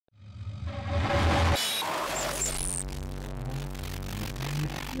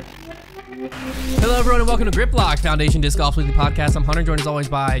Hello, everyone, and welcome to Grip Lock, Foundation Disc Golf Weekly Podcast. I'm Hunter, joined as always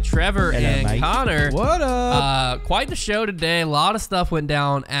by Trevor and Konner. What up? Quite the show today. A lot of stuff went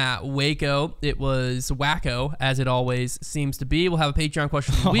down at Waco. It was wacko, as it always seems to be. We'll have a Patreon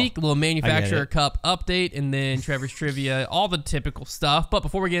question of the week, a little Manufacturer Cup update, and then Trevor's trivia, all the typical stuff. But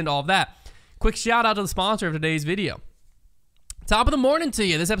before we get into all of that, quick shout out to the sponsor of today's video. Top of the morning to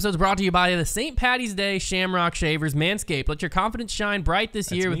you. This episode is brought to you by the St. Patty's Day Shamrock Shavers Manscaped. Let your confidence shine bright this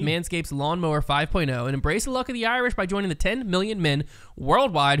year with Manscaped's Lawnmower 5.0 and embrace the luck of the Irish by joining the 10 million men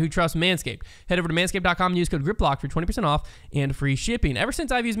worldwide who trust Manscaped. Head over to manscaped.com and use code GRIPLOCK for 20% off and free shipping. Ever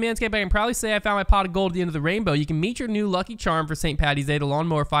since I've used Manscaped, I can proudly say I found my pot of gold at the end of the rainbow. You can meet your new lucky charm for St. Patty's Day, the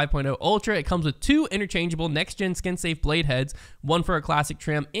Lawnmower 5.0 Ultra. It comes with 2 interchangeable next-gen skin-safe blade heads, one for a classic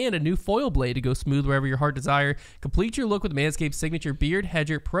trim, and a new foil blade to go smooth wherever your heart desire. Complete your look with Manscaped's signature Beard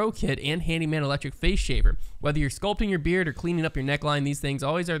Hedger Pro Kit and Handyman Electric Face Shaver. Whether you're sculpting your beard or cleaning up your neckline, these things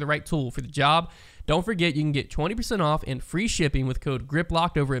always are the right tool for the job. Don't forget, you can get 20% off and free shipping with code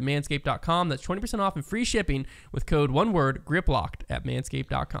GRIPLOCKED over at manscaped.com. That's 20% off and free shipping with code one word GRIPLOCKED at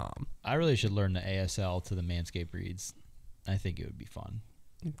manscaped.com. I really should learn the ASL to the Manscaped reads. I think it would be fun.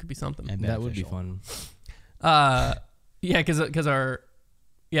 It could be something. That would be fun. Yeah, because our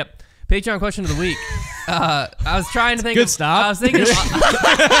Patreon question of the week. I was trying to think. Good stop. I was thinking.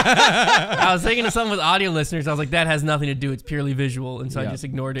 I was thinking of something with audio listeners. I was like, that has nothing to do. It's purely visual, and so I just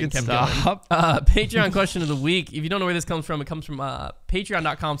ignored it and kept going. Patreon question of the week. If you don't know where this comes from, it comes from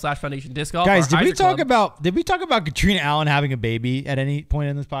patreon.com/Foundation Disc Golf. Guys, did we talk about Katrina Allen having a baby at any point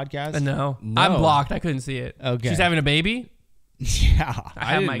in this podcast? No, I'm blocked. I couldn't see it. Okay, she's having a baby. Yeah, I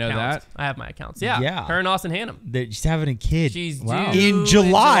have didn't my know accounts. that. I have my accounts. Yeah. Her and Austin Hannum. She's having a kid. She's due in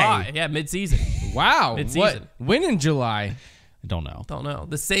July. Yeah, mid-season. Wow. Mid-season. When in July? I don't know. Don't know.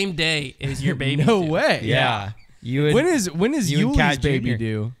 The same day as your baby. No due. way. Yeah. When is Yuli's baby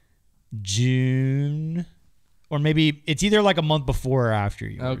due? June. Or maybe it's either like a month before or after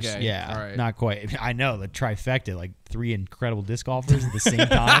yours. Okay. Yeah. All right. Not quite. I know, the trifecta, like 3 incredible disc golfers at the same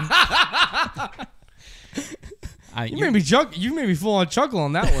time. You made me full on chuckle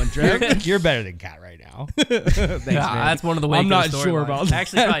on that one, Trev. You're better than Kat right now. Thanks, man. That's one of the Waco I'm not storylines. sure about that.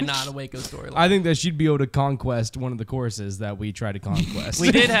 Actually, probably not a Waco storyline. I think that she'd be able to conquest one of the courses that we try to conquest.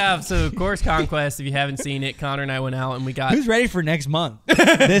 We did have, course conquest, if you haven't seen it, Konner and I went out and we got... Who's ready for next month?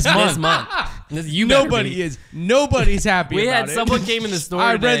 This month. Nobody's happy we about had it. someone came in the store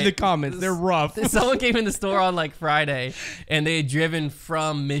I today. read the comments. They're rough. Someone came in the store on like Friday and they had driven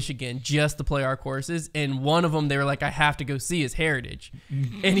from Michigan just to play our courses, and one of them they were like, I have to go see his Heritage.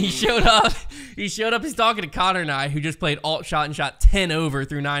 And he showed up. He's talking to Konner and I, who just played alt shot and shot 10 over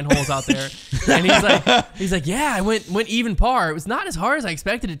through 9 holes out there. And he's like, yeah, I went even par. It was not as hard as I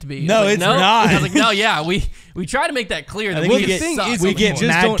expected it to be. No, it's not. I was like, no, yeah, we try to make that clear. That we get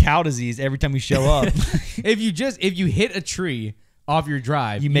mad cow disease every time we show up. If you hit a tree off your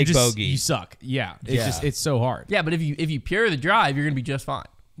drive, you make bogey. You suck. Yeah, it's so hard. Yeah, but if you pure the drive, you're gonna be just fine.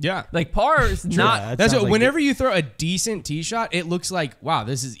 Yeah, like par is not. Yeah, that's what. Like whenever you throw a decent tee shot, it looks like, wow,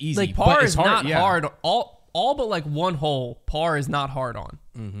 this is easy. Like par is hard, not hard. All but like one hole, par is not hard on.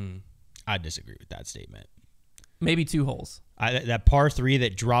 Mm-hmm. I disagree with that statement. Maybe 2 holes. That par 3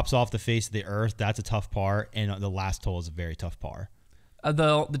 that drops off the face of the earth, that's a tough par, and the last hole is a very tough par.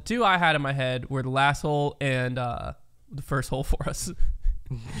 The 2 I had in my head were the last hole and the first hole for us.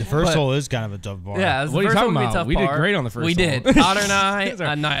 The first hole is kind of a tough par. Yeah, what are you talking about? We did great on the first hole. We did. Konner and I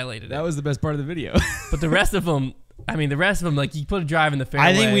annihilated it. That was the best part of the video. But the rest of them, like you put a drive in the fairway.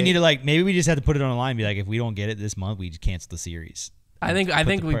 I think we need to maybe we just have to put it on the line and be like, if we don't get it this month, we just cancel the series. I think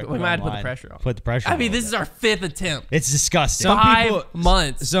we might have to put the pressure on. Put the pressure on. I mean, this is our 5th attempt. It's disgusting. 5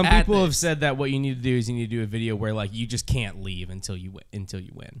 months. Some people have said that what you need to do is you need to do a video where like you just can't leave until you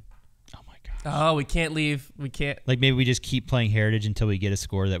win. Oh my gosh. Oh, we can't leave. We can't. Like maybe we just keep playing Heritage until we get a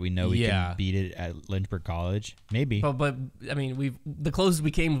score that we know we can beat it at Lynchburg College. Maybe. But I mean, the closest we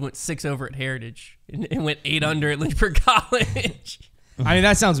came went 6 over at Heritage and went 8 under at Lynchburg College. I mean,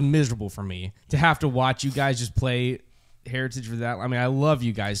 that sounds miserable for me to have to watch you guys just play Heritage for that. I mean, I love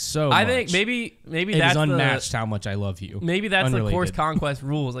you guys so much. I think maybe that's unmatched how much I love you. Maybe that's the course conquest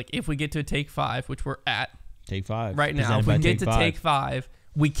rules. Like if we get to a take 5, which we're at take 5 right now, if we get to take 5,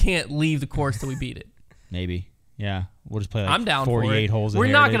 we can't leave the course till we beat it. Maybe. Yeah, we'll just play. Like I'm down 48 for it. holes. We're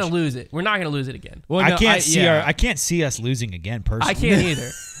not going to lose it. We're not going to lose it again. Well, I can't see us losing again. Personally, I can't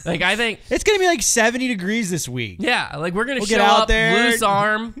either. Like I think it's going to be like 70 degrees this week. Yeah, like we're going to show get out up there, loose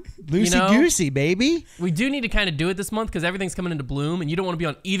arm, loosey goosey, baby. We do need to kind of do it this month because everything's coming into bloom, and you don't want to be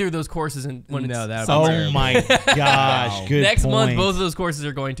on either of those courses. And when it's oh my gosh, good point. Next month, both of those courses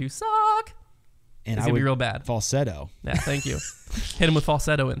are going to suck. Next month, both of those courses are going to suck. Oh my gosh, good point. Next month, both of those courses are going to suck. And It's going to be real bad. Falsetto. Yeah, thank you. Hit him with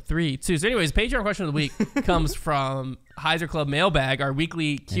falsetto in 3, 2. So anyways, Patreon question of the week comes from Heiser Club Mailbag, our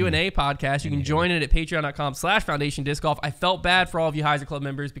weekly Q&A podcast. You can join it at patreon.com/Foundation Disc Golf. I felt bad for all of you Heiser Club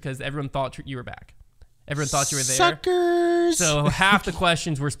members because everyone thought you were back. Everyone thought you were there. Suckers! So half the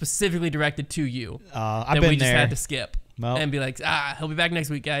questions were specifically directed to you. I've we been just there. had to skip. Well, And be like, he'll be back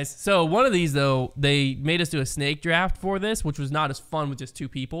next week, guys. So one of these, though, they made us do a snake draft for this, which was not as fun with just 2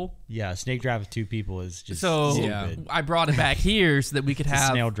 people. yeah, snake draft with 2 people is just So stupid. I brought it back here so that we could It's a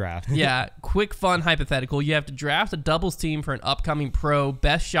have snail draft. yeah, quick, fun hypothetical. You have to draft a doubles team for an upcoming pro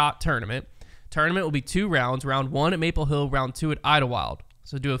best shot tournament. Tournament will be 2 rounds. Round 1 at Maple Hill, round 2 at Idlewild.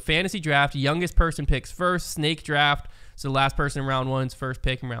 So do a fantasy draft. Youngest person picks first. Snake draft. So the last person in round 1's first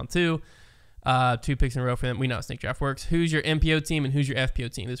pick in round 2. 2 picks in a row for them. We know how snake draft works. Who's your MPO team and who's your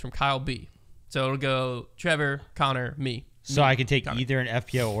FPO team? This is from Kyle B. So it'll go Trevor, Konner, me. So I can take either an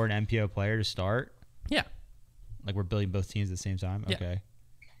FPO or an MPO player to start? Yeah. Like we're building both teams at the same time? Yeah. Okay.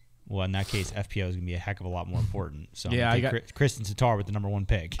 Well, in that case, FPO is going to be a heck of a lot more important. So Yeah, I'm I gonna take Kristen Tatar with the number 1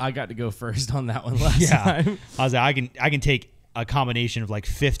 pick. I got to go first on that one last time. I was like, I can take a combination of like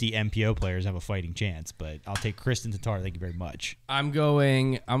 50 MPO players have a fighting chance, but I'll take Kristen Tatar. Thank you very much. I'm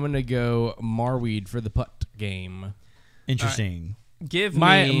going to go Marweed for the putt game. Interesting. Give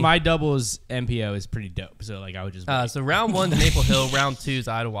My me... my doubles MPO is pretty dope. So like I would just wait. So round 1's Maple Hill, round 2's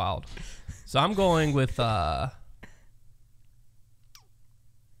Idlewild. So I'm going with...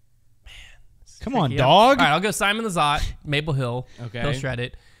 Come on, Yeah. dog. All right, I'll go Simon Lizotte, Maple Hill. Okay. He'll shred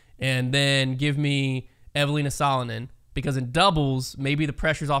it. And then give me Evelina Salonen, because in doubles, maybe the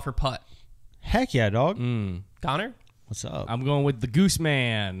pressure's off her putt. Heck yeah, dog. Konner? What's up? I'm going with the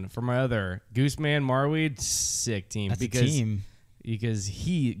Gooseman for my other Gooseman Marweed. Sick team. That's because a team.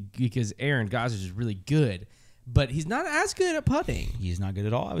 because Aaron Gossage is really good, but he's not as good at putting. He's not good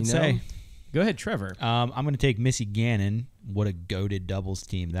at all, I would You know? say. Go ahead, Trevor. I'm going to take Missy Gannon. What a goated doubles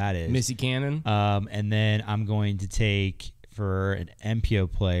team that is. Missy Cannon. And then I'm going to take, for an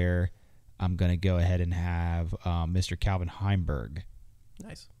MPO player, I'm going to go ahead and have Mr. Calvin Heimberg,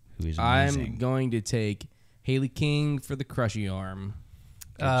 Nice. who is amazing. I'm going to take Haley King for the crushy arm.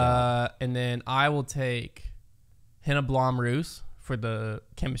 And then I will take Hannah Blomroos for the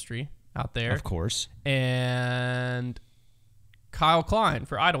chemistry out there. Of course. And Kyle Klein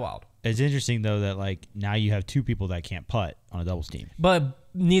for Idlewild. It's interesting, though, that like now you have 2 people that can't putt on a doubles team. But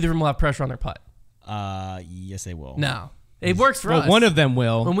neither of them will have pressure on their putt. Yes, they will. No. It works for Well, us. one of them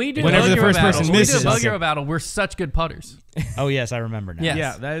will. When we do whenever the Bug first Hero person battle, misses. Bug Hero battle, we're such good putters. Oh, yes, I remember now. Yeah.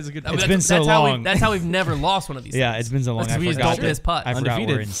 Yeah, that is a good. It's been so long. That's how we've never lost one of these Yeah, things. it's been so long. That's I 'cause we just forgot. don't miss putt. I forgot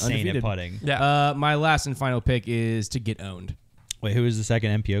Undefeated. we're insane Undefeated. at putting. Yeah. My last and final pick is to get owned. Wait, who is the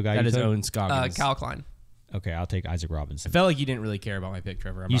second MPO guy? That you is said? Owen Scoggins. Kyle Klein. Okay, I'll take Isaac I Robinson. felt like you didn't really care about my pick,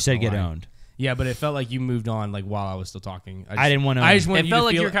 Trevor. I'm You not said gonna get lie. owned. Yeah, but it felt like you moved on like while I was still talking. I didn't want to. I just wanted It you felt to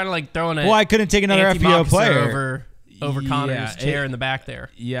like feel you were kind of like throwing a Well, I couldn't take another FPO player. over Connor's Yeah, chair in the back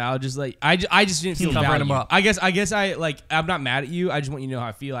there. Yeah, I'll just like I just didn't feel covering valued. him up. I guess I like I'm not mad at you. I just want you to know how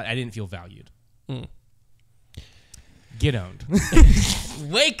I feel. I didn't feel valued. Get owned.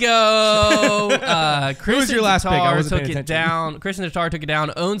 Waco. Kristen your last pick? I Tatar wasn't took paying it down. Kristen Tatar took it down.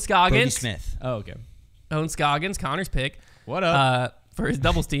 Owen Bogey Scoggins. Smith. Oh, okay. Owen Scoggins, Connor's pick. What up? For his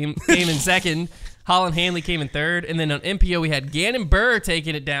doubles team, came in second. Holland Hanley came in third. And then on MPO, we had Gannon Buhr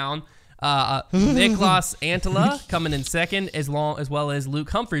taking it down. Niklas Antila coming in second, as well as Luke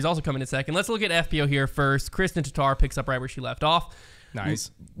Humphreys also coming in second. Let's look at FPO here first. Kristen Tatar picks up right where she left off. Nice.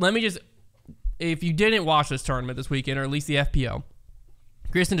 Let me just, if you didn't watch this tournament this weekend, or at least the FPO,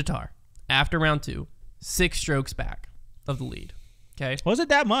 Kristen Tatar, after round 2, 6 strokes back of the lead. Okay? Was it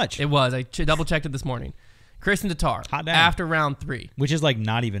that much? It was. I double checked it this morning. Kristen Tatar, Hot damn. after round 3. Which is like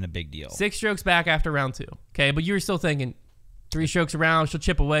not even a big deal. 6 strokes back after round 2. Okay, but you were still thinking 3 strokes around, she'll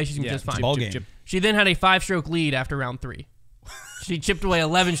chip away, she's gonna be just fine. Ball game. She then had a 5-stroke lead after round 3. She chipped away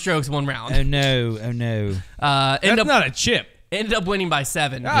 11 strokes one round. Oh no! Oh no! That's not a chip. Ended up winning by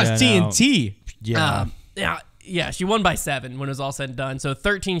 7. That's Yeah, no. TNT. Yeah. Yeah, she won by 7 when it was all said and done. So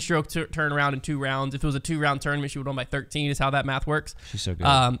 13-stroke turnaround in 2 rounds. If it was a 2-round tournament, she would have won by 13 is how that math works. She's so good.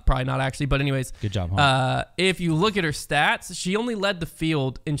 Probably not actually, but anyways. Good job, huh? If you look at her stats, she only led the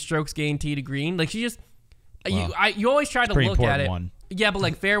field in strokes gained tee to green. Like she just, you always try to pretty look at important it. one. Yeah, but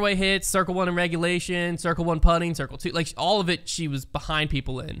like fairway hits, circle 1 in regulation, circle 1 putting, circle 2, like all of it, she was behind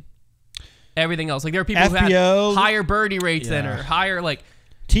people in. Everything else, like there are people who had FPO, higher birdie rates than her, higher like.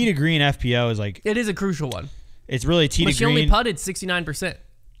 Tee to green FPO is like It is a crucial one. it's really tee But to she green. only putted 69%.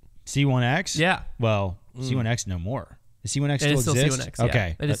 C1X. Yeah. Well, C1X no more. Does C1X It still is still exist? C1X. Yeah.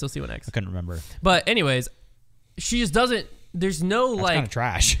 Okay. It is still C1X. I couldn't remember. But anyways, she just doesn't. there's no That's like kind of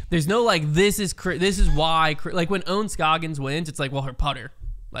trash. There's no like this is why like when Owen Scoggins wins, it's like, well, her putter,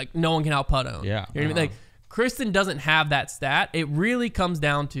 like no one can out putt Owen. Yeah. You know what I mean? Like Kristen doesn't have that stat. It really comes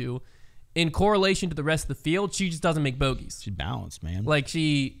down to, in correlation to the rest of the field, she just doesn't make bogeys. She's balanced, man. Like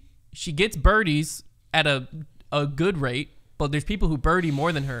she gets birdies at a good rate, but there's people who birdie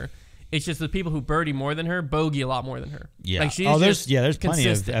more than her. It's just the people who birdie more than her bogey a lot more than her. Yeah. Like there's plenty of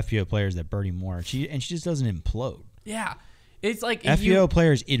consistent. FPO players that birdie more. She just doesn't implode. Yeah. It's like FPO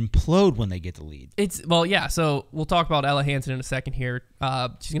players implode when they get the lead. So we'll talk about Ella Hansen in a second here.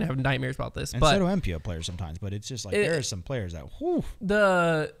 She's gonna have nightmares about this. And but so do MPO players sometimes, but it's just like there are some players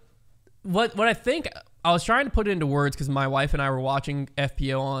that what I think I was trying to put it into words because my wife and I were watching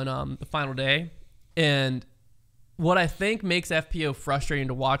FPO on the final day, and what I think makes FPO frustrating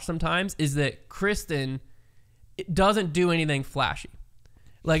to watch sometimes is that Kristen doesn't do anything flashy.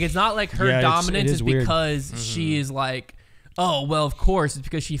 Like it's not like her dominance is because she is like, oh well, of course it's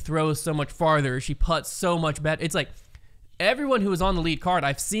because she throws so much farther, she putts so much better. It's like everyone who is on the lead card,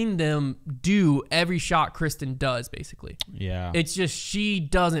 I've seen them do every shot Kristen does, basically. Yeah. It's just she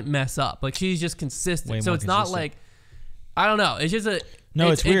doesn't mess up. Like she's just consistent. Way So more it's not consistent. like, I don't know. It's just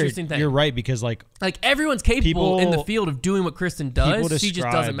it's weird. Interesting thing. You're right, because like everyone's capable in the field of doing what Kristen does. She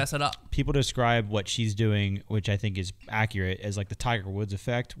just doesn't mess it up. People describe what she's doing, which I think is accurate, as like the Tiger Woods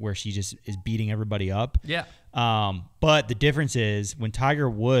effect, where she just is beating everybody up. Yeah. But the difference is when Tiger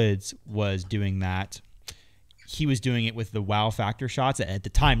Woods was doing that, he was doing it with the wow factor shots that at the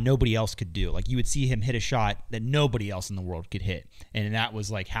time nobody else could do. Like you would see him hit a shot that nobody else in the world could hit. And that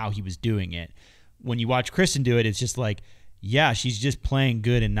was like how he was doing it. When you watch Kristen do it, it's just like, yeah, she's just playing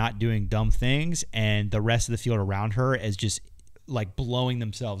good and not doing dumb things. And the rest of the field around her is just like blowing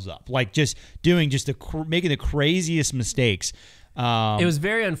themselves up. Like just doing making the craziest mistakes. It was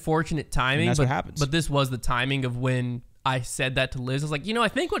very unfortunate timing. And that's what happens. But this was the timing of when I said that to Liz. I was like, I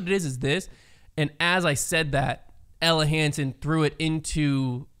think what it is this. And as I said that, Ella Hansen threw it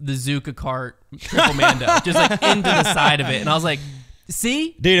into the Zuka cart triple Mando, just like into the side of it. And I was like,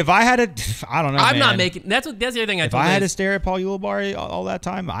 see? Dude, if I had to, I don't know, I'm man. not making, that's the other thing I told Liz. If I had to stare at Paul Ulibarri all that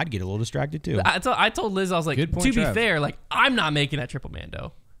time, I'd get a little distracted too. I told Liz, I was like, Good point, to be Trev. fair, like, I'm not making that triple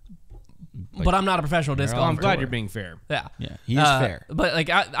Mando. But I'm not a professional disc golfer. I'm glad you're being fair. Yeah. Yeah, he is fair. But like,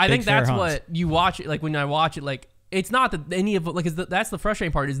 I think fair that's Hans. what you watch it. Like when I watch it, like, it's not that any of like that's the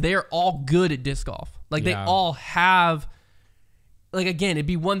frustrating part is they're all good at disc golf. Like they all have. Like again, it'd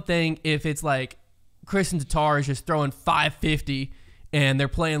be one thing if it's like Kristen Tatar is just throwing 550 and they're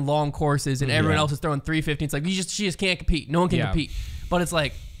playing long courses and everyone else is throwing 350. It's like she just can't compete. No one can compete. But it's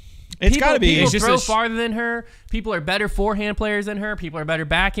like It's got to be. People It's just throw farther than her. People are better forehand players than her. People are better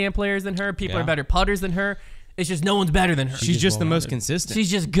backhand players than her. People are better putters than her. It's just no one's better than her. She's just the most consistent.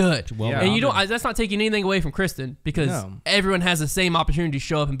 She's just good. And you don't. That's not taking anything away from Kristen because everyone has the same opportunity to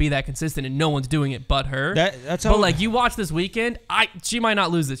show up and be that consistent, and no one's doing it but her. That's but like you watch this weekend, she might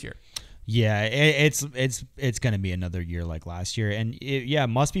not lose this year. Yeah, it's going to be another year like last year, and it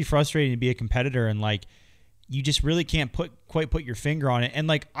must be frustrating to be a competitor and like you just really can't quite put your finger on it. And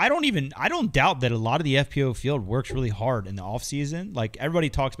like I don't doubt that a lot of the FPO field works really hard in the off season. Like everybody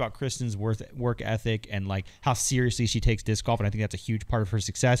talks about Kristen's work ethic and like how seriously she takes disc golf, and I think that's a huge part of her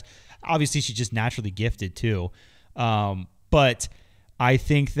success. Obviously, she's just naturally gifted too. But I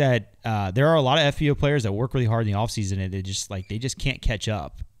think that there are a lot of FPO players that work really hard in the off season, and they just can't catch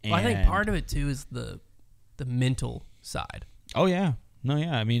up. Well, I think part of it too is the mental side. Oh yeah, no,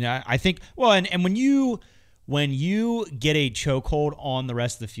 yeah. I mean, I think and when you get a chokehold on the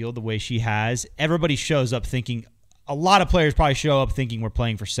rest of the field the way she has, everybody shows up thinking. A lot of players probably show up thinking we're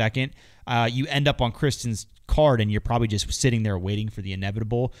playing for second. You end up on Kristen's card, and you're probably just sitting there waiting for the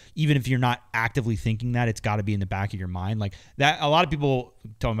inevitable. Even if you're not actively thinking that, it's got to be in the back of your mind. Like that, a lot of people,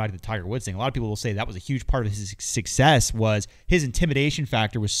 talking back to the Tiger Woods thing, a lot of people will say that was a huge part of his success was his intimidation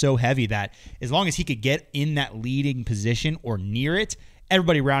factor was so heavy that as long as he could get in that leading position or near it,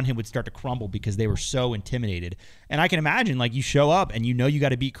 everybody around him would start to crumble because they were so intimidated. And I can imagine, like, you show up and you know you got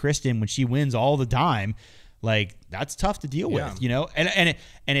to beat Kristen when she wins all the time. Like, that's tough to deal with, you know? And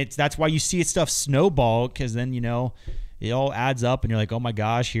it's that's why you see stuff snowball, because then, you know, it all adds up and you're like, oh my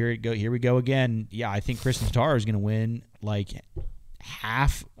gosh, here we go again. Yeah, I think Kristen Tatar is going to win like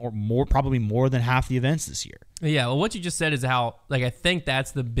half or more, probably more than half the events this year. Yeah, well, what you just said is how, like, I think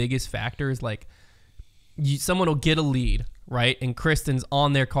that's the biggest factor is, like, someone will get a lead, right? And Kristen's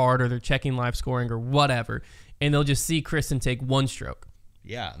on their card or they're checking live scoring or whatever, and they'll just see Kristen take one stroke.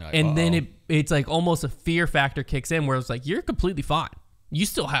 Yeah. Like, and then it's like almost a fear factor kicks in where it's like, you're completely fine. You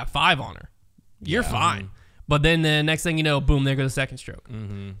still have 5 on her. You're fine. But then the next thing you know, boom, there goes the second stroke.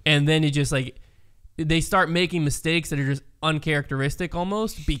 And then it just like, they start making mistakes that are just uncharacteristic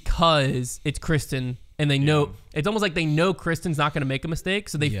almost because it's Kristen. And they know it's almost like they know Kristen's not going to make a mistake,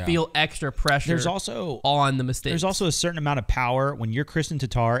 so they feel extra pressure. There's also on the mistake. There's also a certain amount of power when you're Kristen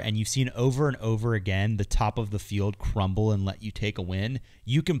Tatar and you've seen over and over again the top of the field crumble and let you take a win.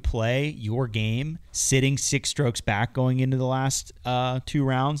 You can play your game sitting 6 strokes back going into the last 2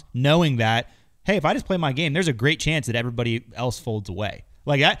 rounds, knowing that, hey, if I just play my game, there's a great chance that everybody else folds away.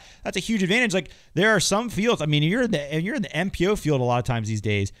 Like that's a huge advantage. Like there are some fields. I mean, you're in the MPO field a lot of times these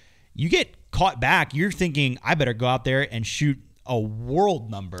days. You get caught back, you're thinking, I better go out there and shoot a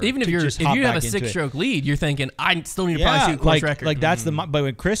world number. Even if you have a 6-stroke lead, you're thinking, I still need to probably shoot a course record. Like that's but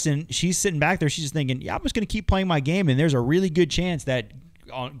when Kristen, she's sitting back there, she's just thinking, I'm just going to keep playing my game, and there's a really good chance that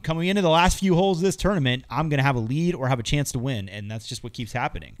coming into the last few holes of this tournament, I'm going to have a lead or have a chance to win, and that's just what keeps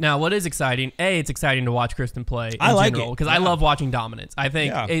happening. Now, what is exciting? It's exciting to watch Kristen play. I like it because I love watching dominance. I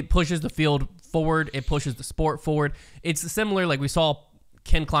think it pushes the field forward. It pushes the sport forward. It's similar, like we saw.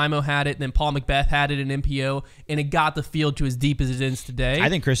 Ken Climo had it, and then Paul McBeth had it in MPO, and it got the field to as deep as it is today. I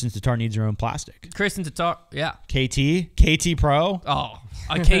think Kristen Tatar needs her own plastic. Kristen Tatar, yeah. KT Pro. Oh,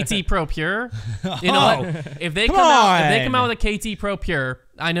 a KT Pro Pure. You know what? If they come out with a KT Pro Pure,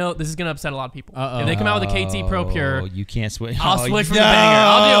 I know this is going to upset a lot of people. If they come out with a KT Pro Pure, you can't switch. I'll switch from the banger.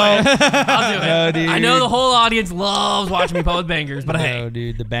 I'll do it. No, dude. I know the whole audience loves watching me play with bangers, but hey,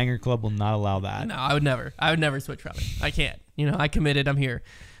 dude, the banger club will not allow that. No, I would never switch from it. I can't. I committed. I'm here.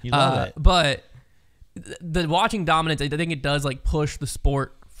 You love it. But the watching dominance, I think it does like push the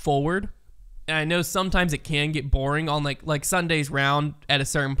sport forward. And I know sometimes it can get boring on like Sunday's round. At a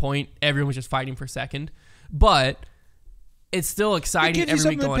certain point, everyone was just fighting for second. But it's still exciting every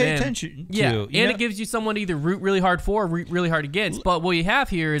week going in. Attention to, it gives you someone to either root really hard for or root really hard against. But what you have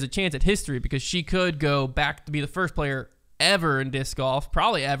here is a chance at history because she could go back to be the first player ever in disc golf,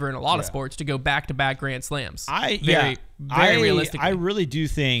 probably ever in a lot of sports, to go back-to-back Grand Slams. Very realistically. I really do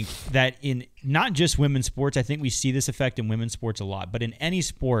think that in not just women's sports, I think we see this effect in women's sports a lot, but in any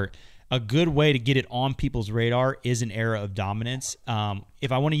sport, a good way to get it on people's radar is an era of dominance.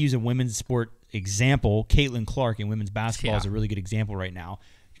 If I want to use a women's sport example, Caitlin Clark in women's basketball is a really good example right now.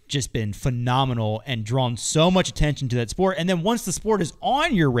 Just been phenomenal and drawn so much attention to that sport. And then once the sport is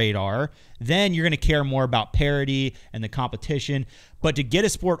on your radar, then you're going to care more about parity and the competition. But to get a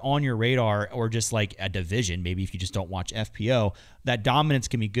sport on your radar or just like a division, maybe if you just don't watch FPO, that dominance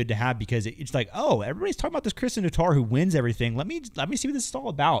can be good to have because it's like, oh, everybody's talking about this Kristen Tatar who wins everything. Let me see what this is all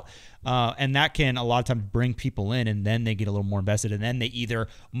about. And that can a lot of times bring people in, and then they get a little more invested, and then they either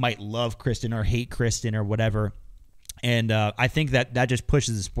might love Kristen or hate Kristen or whatever. And I think that just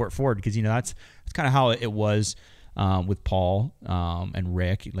pushes the sport forward because, that's kind of how it was with Paul and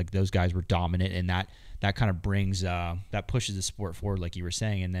Rick. Like those guys were dominant, and that kind of brings that pushes the sport forward, like you were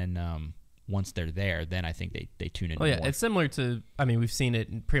saying. And then once they're there, then I think they tune in. Oh, yeah. More. It's similar to, we've seen it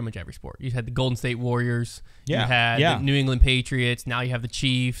in pretty much every sport. You had the Golden State Warriors. Yeah. You had the New England Patriots. Now you have the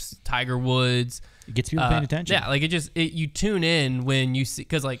Chiefs, Tiger Woods. It gets people paying attention. Yeah, like you tune in when you see,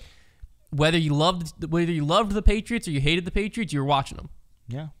 because like, whether you loved the Patriots or you hated the Patriots, you were watching them.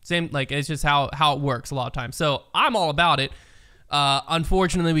 Yeah. Same, like it's just how it works a lot of times. So I'm all about it.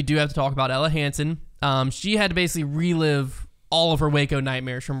 Unfortunately, we do have to talk about Ella Hansen. She had to basically relive all of her Waco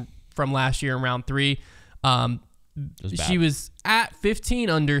nightmares from last year in round 3. She was at 15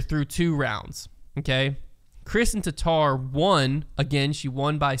 under through 2 rounds. Okay. Kristen Tatar won again. She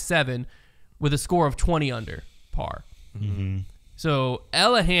won by 7 with a score of 20 under par. Mm-hmm. So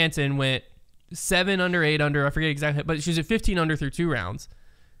Ella Hansen went 7 under, 8 under. I forget exactly, but she was at 15 under through 2 rounds.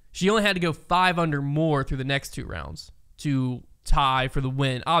 She only had to go 5 under more through the next 2 rounds to tie for the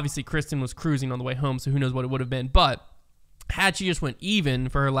win. Obviously, Kristen was cruising on the way home, so who knows what it would have been. But had she just went even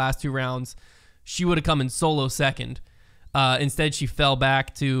for her last 2 rounds, she would have come in solo second. Instead, she fell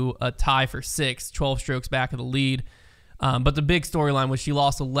back to a tie for 6, 12 strokes back of the lead. But the big storyline was she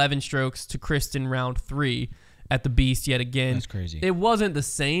lost 11 strokes to Kristen round 3. At the Beast yet again. That's crazy. It wasn't the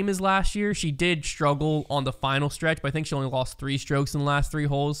same as last year. She did struggle on the final stretch, but I think she only lost 3 strokes in the last 3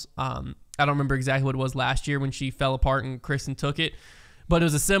 holes. I don't remember exactly what it was last year when she fell apart and Kristen took it. But it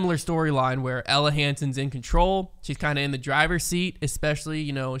was a similar storyline where Ella Hansen's in control. She's kind of in the driver's seat,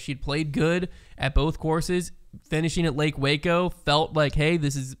 especially, she'd played good at both courses. Finishing at Lake Waco felt like, hey,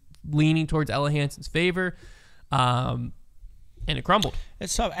 this is leaning towards Ella Hansen's favor. And it crumbled.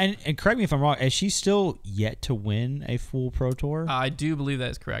 It's tough. And correct me if I'm wrong. Is she still yet to win a full Pro Tour? I do believe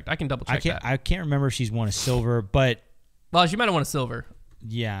that is correct. I can double check that. I can't remember if she's won a silver, but well, she might have won a silver.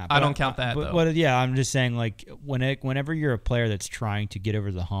 Yeah, I don't count that though. But yeah, I'm just saying like whenever you're a player that's trying to get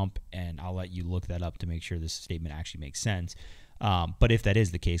over the hump, and I'll let you look that up to make sure this statement actually makes sense. But if that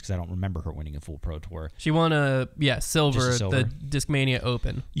is the case, because I don't remember her winning a full Pro Tour. She won silver, silver. the Discmania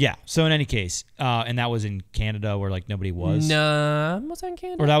Open. Yeah. So in any case, and that was in Canada where like nobody was. No, was that in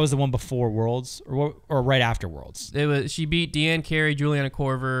Canada? Or that was the one before Worlds, or right after Worlds. She beat Deanne Carey, Juliana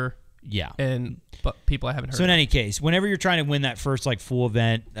Korver. Yeah. But people I haven't heard. So in any case, whenever you're trying to win that first like full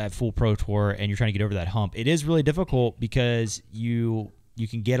event, that full Pro Tour, and you're trying to get over that hump, it is really difficult because you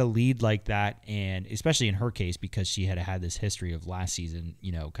can get a lead like that, and especially in her case because she had this history of last season,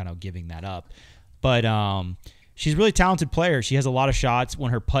 kind of giving that up. But she's a really talented player. She has a lot of shots.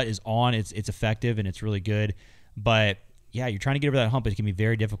 When her putt is on, it's effective and it's really good. But yeah, you're trying to get over that hump. It can be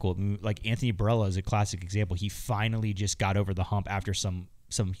very difficult. Like Anthony Barella is a classic example. He finally just got over the hump after some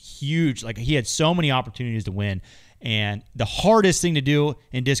huge, like he had so many opportunities to win, and the hardest thing to do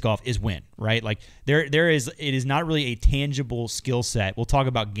in disc golf is win, right? Like it is not really a tangible skill set. We'll talk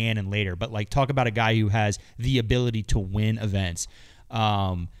about Gannon later, but like talk about a guy who has the ability to win events.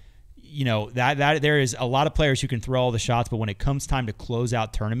 That there is a lot of players who can throw all the shots, but when it comes time to close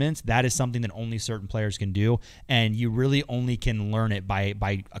out tournaments, that is something that only certain players can do, and you really only can learn it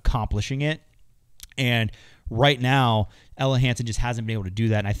by accomplishing it. And right now, Ella Hansen just hasn't been able to do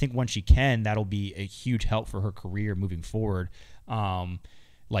that. And I think once she can, that'll be a huge help for her career moving forward,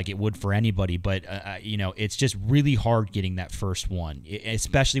 like it would for anybody. But, it's just really hard getting that first one,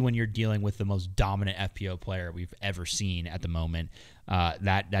 especially when you're dealing with the most dominant FPO player we've ever seen at the moment.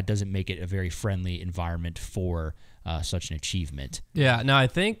 That doesn't make it a very friendly environment for such an achievement. Yeah, no, I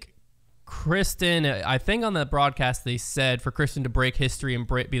think Kristen, I think on the broadcast they said for Kristen to break history and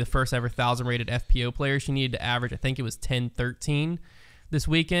be the first ever 1,000 rated FPO player, she needed to average, I think it was 10-13 this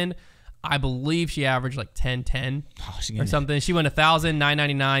weekend. I believe she averaged like 10-10 or something. She went 1,000,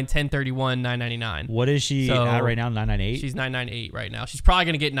 999, 1031, 999. What is she at right now? 998? She's 998 right now. She's probably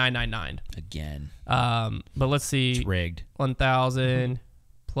going to get 999. Again. But let's see. It's rigged. 1,000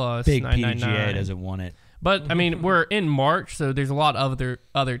 plus Big 999. PGA doesn't want it. But, I mean, we're in March, so there's a lot of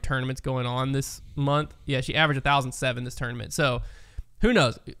other tournaments going on this month. Yeah, she averaged 1,007 this tournament. So, who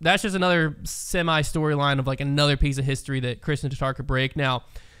knows? That's just another semi-storyline of, like, another piece of history that Kristen Tatar could break. Now,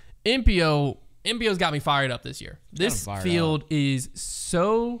 MPO's got me fired up this year. This field is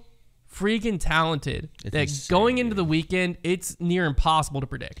so freaking talented that going into the weekend, it's near impossible to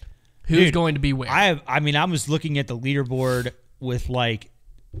predict who's going to be where. I was looking at the leaderboard with, like,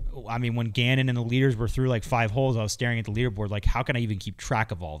 when Gannon and the leaders were through like 5 holes, I was staring at the leaderboard like, how can I even keep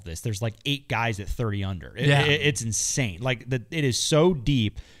track of all of this? There's like 8 guys at 30 under. It's insane. Like it is so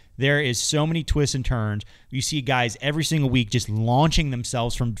deep. There is so many twists and turns. You see guys every single week just launching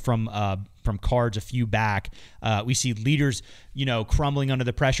themselves from cards a few back. We see leaders, crumbling under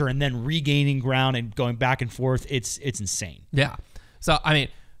the pressure and then regaining ground and going back and forth. It's insane. Yeah. So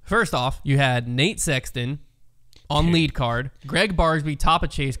first off, you had Nate Sexton on lead card, Greg Barsby top of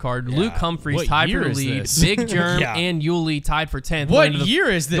chase card, Luke Humphreys tied for the lead, Big Germ and Yuli tied for 10th. What year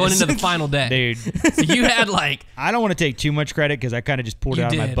is this? Going into the final day. Dude. So you had I don't want to take too much credit because I kind of just pulled it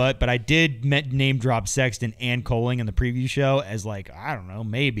out of my butt, but I did name drop Sexton and Coling in the preview show as I don't know,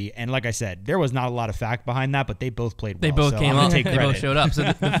 maybe. And like I said, there was not a lot of fact behind that, but they both played well. They both came up. They both showed up. So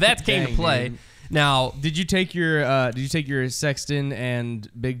the vets came to play. Dude. Now, did you take your Sexton and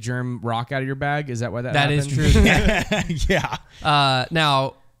Big Germ rock out of your bag? Is that why that happened? That is true. Yeah.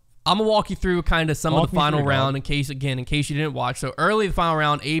 Now, I'm gonna walk you through kind of some of the final round in case you didn't watch. So early the final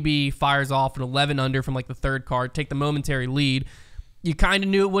round, AB fires off an 11 under from like the third card, take the momentary lead. You kind of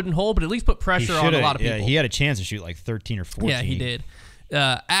knew it wouldn't hold, but at least put pressure on a lot of people. Yeah, he had a chance to shoot like 13 or 14. Yeah, he did.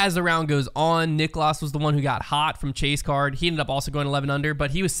 As the round goes on, Niklas was the one who got hot from chase card. He ended up also going 11 under,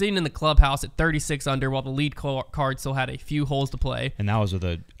 but he was sitting in the clubhouse at 36 under while the lead card still had a few holes to play. And that was with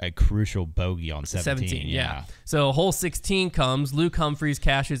a crucial bogey on 17. Yeah. So hole 16 comes. Luke Humphreys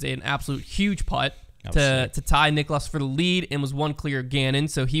cashes an absolute huge putt to tie Niklas for the lead and was one clear of Gannon.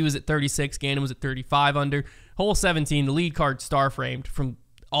 So he was at 36. Gannon was at 35 under. Hole 17, the lead card star framed from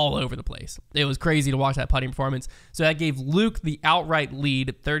all over the place. It was crazy to watch that putting performance. So that gave Luke the outright lead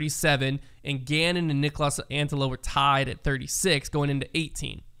at 37, and Gannon and Niklas Antelo were tied at 36 going into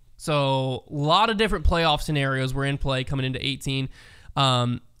 18. So a lot of different playoff scenarios were in play coming into 18.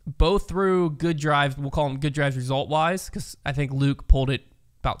 Both through good drives. We'll call them good drives result-wise because I think Luke pulled it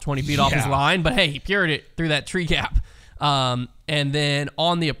about 20 feet off his line, but hey, he pured it through that tree gap. And then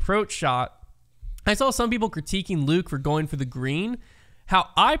on the approach shot, I saw some people critiquing Luke for going for the green. How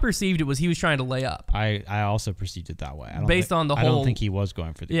I perceived it was he was trying to lay up. I also perceived it that way. I don't think he was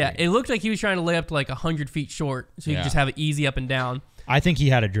going for the green. It looked like he was trying to lay up to like 100 feet short, so he could just have it easy up and down. I think he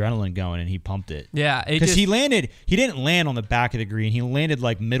had adrenaline going and he pumped it. Yeah, because he didn't land on the back of the green. He landed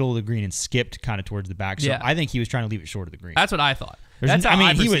like middle of the green and skipped kind of towards the back. So I think he was trying to leave it short of the green. That's what I thought.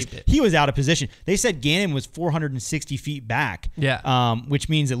 He was out of position. They said Gannon was 460 feet back. Yeah. Which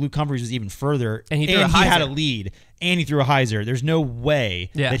means that Luke Humphreys was even further. And he had a lead. And he threw a hyzer. There's no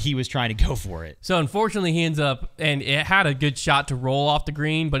way that he was trying to go for it. So unfortunately, he ends up, and it had a good shot to roll off the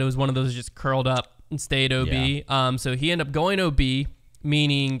green, but it was one of those that just curled up and stayed OB. Yeah. So he ended up going OB,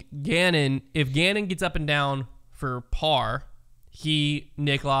 meaning if Gannon gets up and down for par,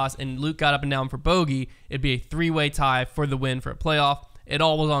 Nicklaus, and Luke got up and down for bogey, it'd be a 3-way tie for the win for a playoff. It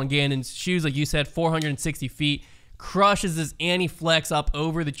all was on Gannon's shoes, like you said, 460 feet, crushes this anti-flex up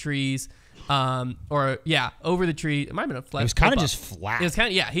over the trees. Over the tree. It might have been a flex. It was kind of just flat. It was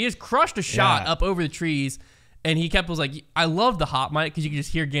kind of, he just crushed a shot up over the trees, and he was like, I love the hot mic because you could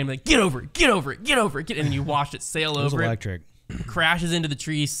just hear Gannon like, get over it, get over it, get over it, and you watched it sail over. It was electric. Crashes into the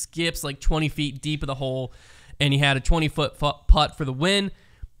tree, skips like 20 feet deep of the hole, and he had a 20-foot putt for the win.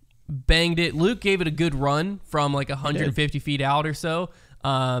 Banged it. Luke gave it a good run from like 150 feet out or so.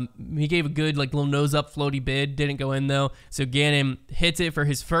 He gave a good like little nose up floaty bid, didn't go in though. So Gannon hits it for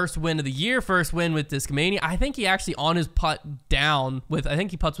his first win of the year, first win with Discmania. I think he actually on his putt down with, I think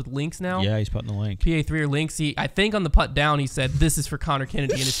he putts with links now. Yeah, he's putting the link. PA3 or links. I think on the putt down he said, "This is for Konner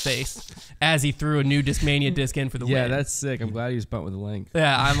Kennedy" in his face as he threw a new Discmania disc in for the win. Yeah, that's sick. I'm glad he was putting with the link.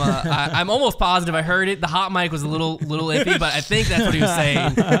 Yeah, I'm almost positive I heard it. The hot mic was a little iffy, but I think that's what he was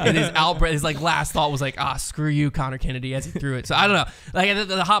saying. And his outbreak, his like last thought was like, "Screw you, Konner Kennedy," as he threw it. So I don't know. Like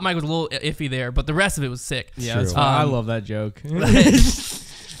the hot mic was a little iffy there, but the rest of it was sick. Yeah, that's fine. I love that joke.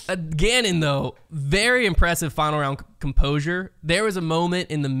 Gannon, though, very impressive final round composure. There was a moment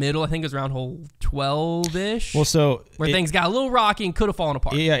in the middle, I think it was around hole 12-ish, where things got a little rocky and could have fallen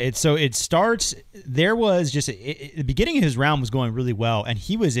apart. Yeah, it starts, there was just, the beginning of his round was going really well, and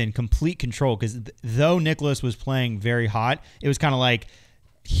he was in complete control, because though Nicklaus was playing very hot, it was kind of like,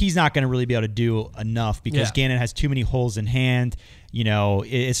 he's not going to really be able to do enough, because Gannon has too many holes in hand.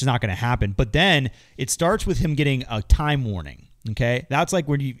 It's not going to happen. But then it starts with him getting a time warning. Okay, that's like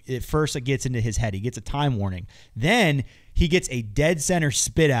when it first gets into his head. He gets a time warning. Then he gets a dead center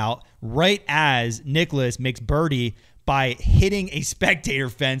spit out right as Nicklaus makes birdie by hitting a spectator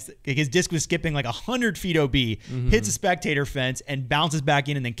fence. His disc was skipping like 100 feet OB, hits a spectator fence and bounces back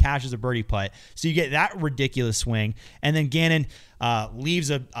in and then cashes a birdie putt. So you get that ridiculous swing. And then Gannon leaves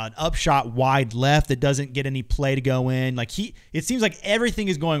an upshot wide left that doesn't get any play to go in. It seems like everything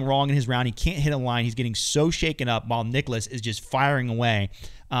is going wrong in his round. He can't hit a line. He's getting so shaken up while Nicklaus is just firing away.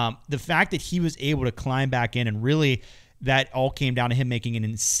 The fact that he was able to climb back in, and really that all came down to him making an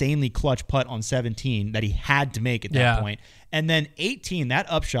insanely clutch putt on 17 that he had to make at that point. And then 18, that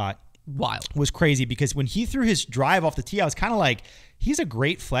upshot was crazy, because when he threw his drive off the tee, I was kind of like, he's a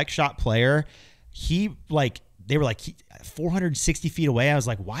great flex shot player. They were like 460 feet away. I was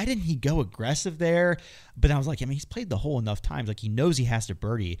like, why didn't he go aggressive there? But I was like, he's played the hole enough times. Like, he knows he has to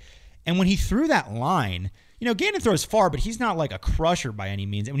birdie. And when he threw that line, Gannon throws far, but he's not like a crusher by any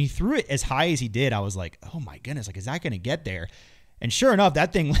means. And when he threw it as high as he did, I was like, oh my goodness, is that going to get there? And sure enough,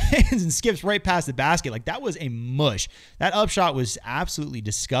 that thing lands and skips right past the basket. Like, that was a mush. That upshot was absolutely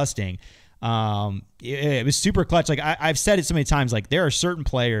disgusting. It was super clutch. Like, I've said it so many times, like, there are certain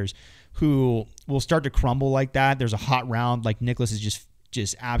players who will start to crumble like that. There's a hot round, like Nicklaus is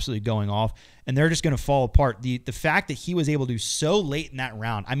just absolutely going off, and they're just going to fall apart. The fact that he was able to so late in that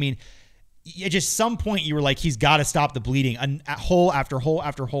round, at just some point you were like, he's got to stop the bleeding. And hole after hole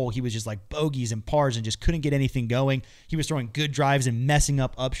after hole, he was just like bogeys and pars and just couldn't get anything going. He was throwing good drives and messing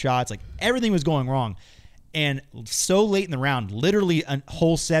up shots. Like, everything was going wrong. And so late in the round, literally on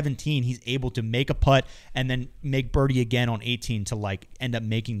hole 17, he's able to make a putt and then make birdie again on 18 to like end up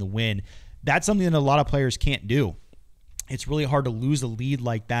making the win. That's something that a lot of players can't do. It's really hard to lose a lead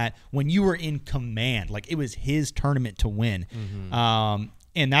like that when you were in command. Like, it was his tournament to win.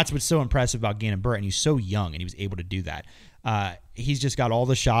 And that's what's so impressive about Gannon Buhr. And he's so young, and he was able to do that. He's just got all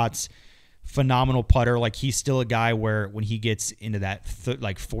the shots. Phenomenal putter. Like, he's still a guy where when he gets into that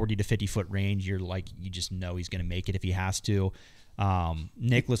 40 to 50 foot range, you're like, you just know he's going to make it if he has to.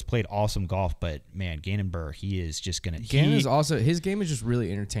 Nicklaus played awesome golf, but man, Gannon Buhr, he is just going to. Gannon is also, his game is just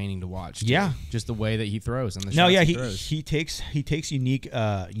really entertaining to watch. Too. Yeah, just the way that he throws and the shots he throws. he takes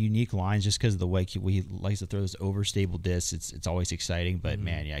unique lines just because of the way he likes to throw those overstable discs. It's always exciting, but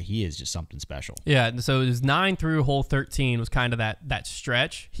man, yeah, he is just something special. Yeah, so it was 9 through hole 13 was kind of that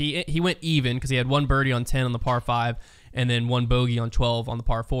stretch. He went even because he had one birdie on 10 on the par 5. and then 1 bogey on 12 on the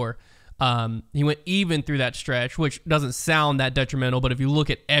par 4. He went even through that stretch, which doesn't sound that detrimental, but if you look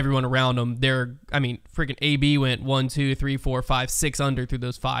at everyone around him, freaking AB went 1, 2, 3, 4, 5, 6 under through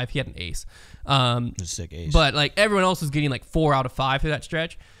those 5. He had an ace. A sick ace. But like everyone else was getting like 4 out of 5 through that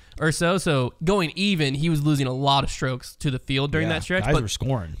stretch or so. So going even, he was losing a lot of strokes to the field during that stretch. Guys were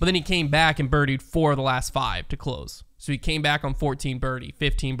scoring. But then he came back and birdied 4 of the last 5 to close. So he came back on 14 birdie,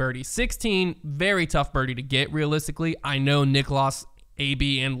 15 birdie, 16 very tough birdie to get realistically. I know Nicklaus,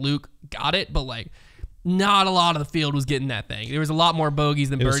 AB, and Luke got it, but like not a lot of the field was getting that thing. There was a lot more bogeys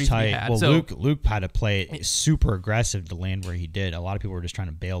than birdies we had. Well, so, Luke had to play it super aggressive to land where he did. A lot of people were just trying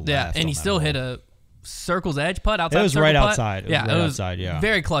to bail left. And he still hit a circle's edge putt outside. It was right outside. It was outside. Yeah,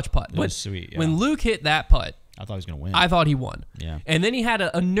 very clutch putt. It was sweet. Yeah. When Luke hit that putt, I thought he was going to win. I thought he won. Yeah. And then he had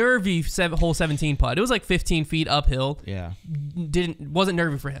a nervy hole 17 putt. It was like 15 feet uphill. Yeah. Wasn't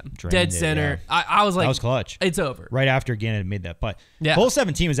nervy for him. Drained Dead it, center. yeah. I was like, that was clutch. It's over. Right after Gannon had made that putt. Yeah. Hole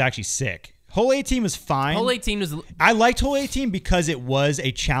 17 was actually sick. Hole 18 was fine. Hole 18 was. I liked hole 18 because it was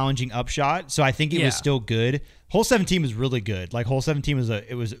a challenging upshot, so I think it was still good. Hole 17 was really good. Like hole 17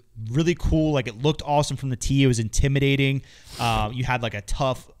 was really cool. Like it looked awesome from the tee. It was intimidating. You had like a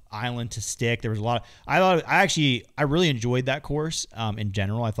tough island to stick. There was a lot of, I really enjoyed that course in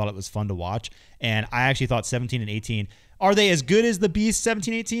general. I thought it was fun to watch, and I actually thought 17 and 18, are they as good as the Beast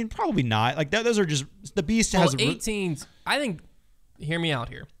 17, 18? Probably not. Like those are just, the Beast has 18's. I think. Hear me out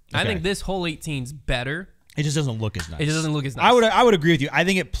here. Okay. I think this hole 18's better. It just doesn't look as nice. It just doesn't look as nice. I would agree with you. I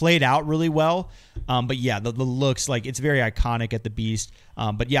think it played out really well. But yeah, the looks, like it's very iconic at the Beast.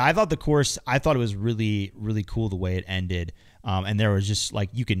 But yeah, I thought the course, I thought it was really, really cool the way it ended. And there was just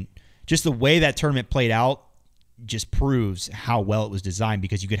like, just the way that tournament played out just proves how well it was designed,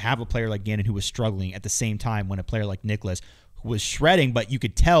 because you could have a player like Gannon who was struggling at the same time when a player like Nicklaus who was shredding, but you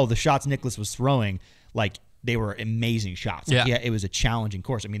could tell the shots Nicklaus was throwing, like, they were amazing shots. Like, yeah, it was a challenging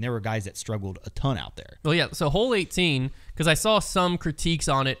course. I mean, there were guys that struggled a ton out there. Well, yeah, so hole 18, because I saw some critiques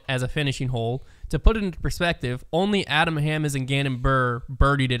on it as a finishing hole. To put it into perspective, only Adam Hammes and Gannon Buhr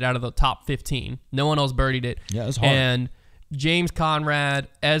birdied it out of the top 15. No one else birdied it. Yeah, it was hard. And James Conrad,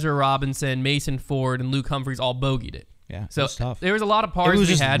 Ezra Robinson, Mason Ford, and Luke Humphreys all bogeyed it. Yeah, so it was tough. There was a lot of pars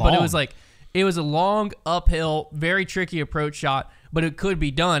we had, but it was a long uphill, very tricky approach shot, but it could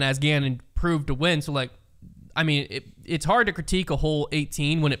be done, as Gannon proved to win. So, like, I mean, it's hard to critique a hole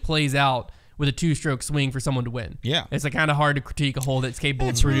 18 when it plays out with a 2-stroke swing for someone to win. Yeah. It's like kind of hard to critique a hole that's capable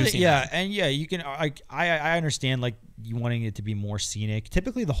of producing. Yeah, and yeah, you can. I understand, like, you wanting it to be more scenic.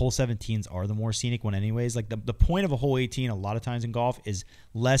 Typically, the hole 17s are the more scenic one, anyways. Like the point of a hole 18, a lot of times in golf, is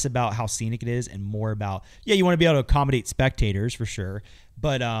less about how scenic it is and more about, yeah, you want to be able to accommodate spectators for sure,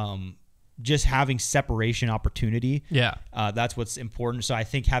 but just having separation opportunity. Yeah. That's what's important. So I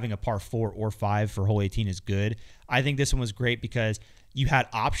think having a par 4 or 5 for hole 18 is good. I think this one was great because you had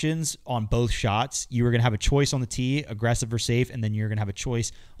options on both shots. You were going to have a choice on the tee, aggressive or safe, and then you're going to have a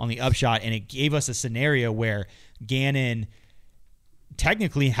choice on the upshot. And it gave us a scenario where Gannon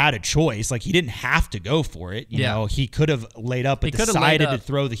technically had a choice. Like, he didn't have to go for it. You know, he could have laid up, but decided to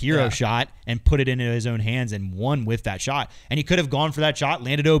throw the hero shot and put it into his own hands and won with that shot. And he could have gone for that shot,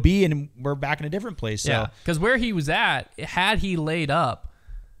 landed OB, and we're back in a different place. So. Yeah, because where he was at, had he laid up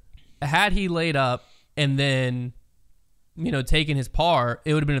and then, you know, taken his par,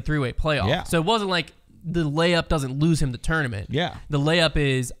 it would have been a 3-way playoff. Yeah. So it wasn't like the layup doesn't lose him the tournament. Yeah. The layup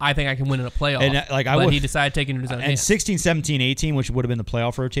is, I think I can win in a playoff. And but he decided to take it into his own and hands. 16, 17, 18, which would have been the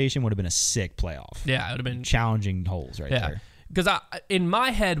playoff rotation, would have been a sick playoff. Yeah, it would have been challenging holes right there. Because in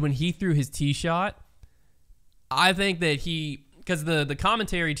my head, when he threw his tee shot, I think that because the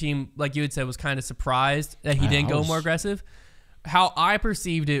commentary team, like you had said, was kind of surprised that he didn't go more aggressive. How I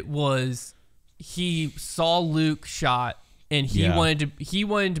perceived it was he saw Luke shot, and he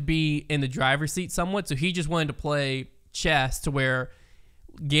wanted to be in the driver's seat somewhat, so he just wanted to play chess to where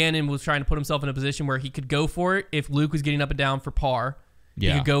Gannon was trying to put himself in a position where he could go for it if Luke was getting up and down for par.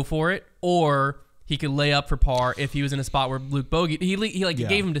 He could go for it, or he could lay up for par if he was in a spot where Luke bogeyed. He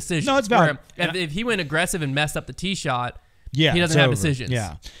gave him decisions. No, it's valid. If he went aggressive and messed up the tee shot, he doesn't have decisions.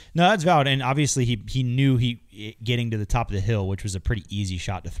 Yeah, no, that's valid. And obviously, he knew getting to the top of the hill, which was a pretty easy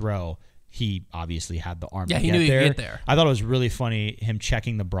shot to throw. He obviously had the arm to get there. Yeah, he knew he could get there. I thought it was really funny him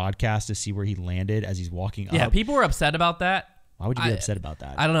checking the broadcast to see where he landed as he's walking up. Yeah, people were upset about that. Why would you be upset about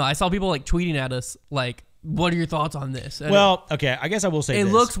that? I don't know. I saw people like tweeting at us like, "What are your thoughts on this?" Well, okay, I guess I will say it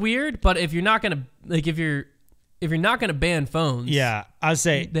looks weird, but if you're not gonna if you're not gonna ban phones, yeah, I would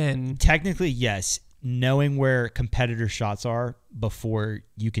say then technically yes. knowing where competitor shots are before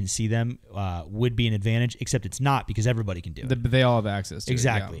you can see them would be an advantage, except it's not because everybody can do it. They all have access to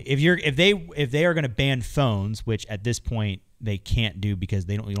exactly. it. Yeah. If they are going to ban phones, which at this point they can't do because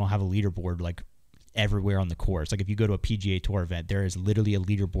you don't have a leaderboard like everywhere on the course. Like if you go to a PGA Tour event, there is literally a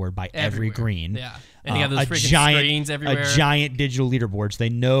leaderboard by every green. Yeah, and you have those freaking screens everywhere. A giant digital leaderboard, so they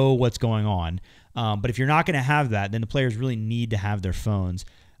know what's going on. But if you're not going to have that, then the players really need to have their phones.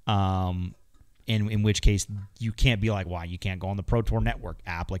 In which case, you can't be like, "Why you can't go on the Pro Tour Network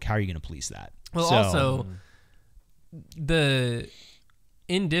app?" Like, how are you going to police that? Well, also,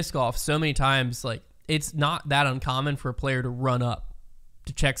 in disc golf, so many times, like it's not that uncommon for a player to run up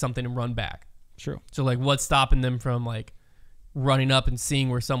to check something and run back. True. So, like, what's stopping them from like running up and seeing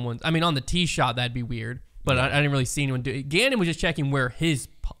where someone's? I mean, on the tee shot, that'd be weird, but I didn't really see anyone do it. Gannon was just checking where his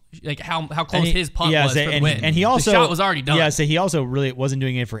how close his punt was for the win. And he also the shot was already done. Yeah, so he also really wasn't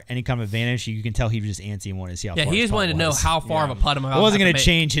doing it for any kind of advantage. You can tell he was just antsy and wanted to see how far he just wanted to know how far of a putt him. It wasn't going to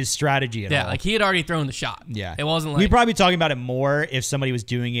change his strategy at all. Yeah, like he had already thrown the shot. Yeah, it wasn't like we'd probably be talking about it more if somebody was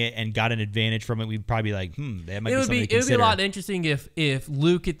doing it and got an advantage from it. We'd probably be like, that might be something to consider. It would be a lot interesting if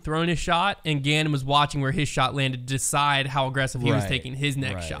Luke had thrown his shot and Gannon was watching where his shot landed to decide how aggressive he was taking his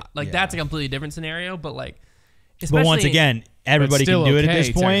next shot. Like that's a completely different scenario, but like. But once again, everybody can do it at this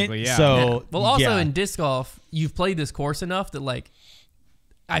point. Yeah. So, well, also in disc golf, you've played this course enough that like,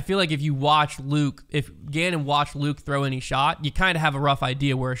 I feel like if Gannon watched Luke throw any shot, you kind of have a rough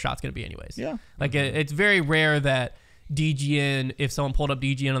idea where a shot's going to be anyways. Yeah. Like it's very rare that DGN, if someone pulled up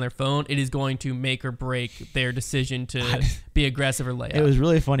DGN on their phone, it is going to make or break their decision to be aggressive or lay out. It was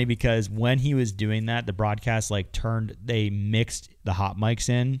really funny because when he was doing that, the broadcast they mixed the hot mics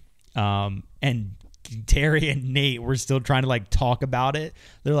in, and Terry and Nate were still trying to like talk about it.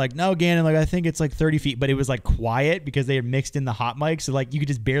 They're like, no, Gannon, like I think it's like 30 feet, but it was like quiet because they had mixed in the hot mic, so like you could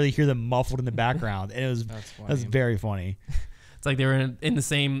just barely hear them muffled in the background, and it was very funny. It's like they were in the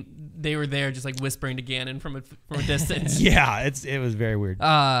same. They were there, just like whispering to Gannon from a distance. Yeah, it was very weird.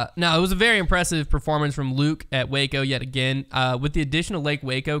 No, it was a very impressive performance from Luke at Waco yet again. With the addition of Lake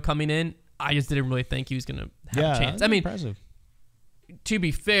Waco coming in, I just didn't really think he was going to have a chance. I mean, impressive. To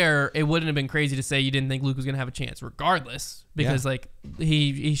be fair, it wouldn't have been crazy to say you didn't think Luke was going to have a chance, regardless, because like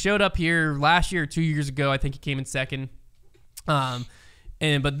he showed up here last year, 2 years ago. I think he came in second.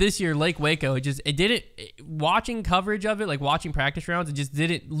 But this year, Lake Waco, it didn't. Watching coverage of it, like watching practice rounds, it just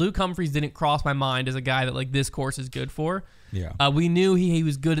didn't. Luke Humphreys didn't cross my mind as a guy that like this course is good for. Yeah, we knew he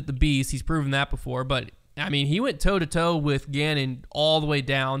was good at the beast. He's proven that before, but. I mean, he went toe-to-toe with Gannon all the way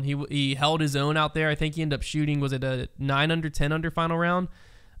down. He held his own out there. I think he ended up shooting, was it a 9-under, 10-under final round?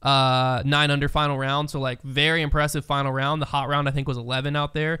 9-under final round. So, like, very impressive final round. The hot round, I think, was 11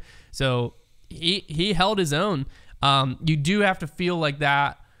 out there. So, he held his own. You do have to feel like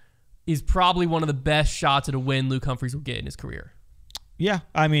that is probably one of the best shots at a win Luke Humphreys will get in his career. Yeah.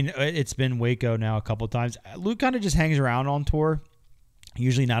 I mean, it's been Waco now a couple of times. Luke kind of just hangs around on tour.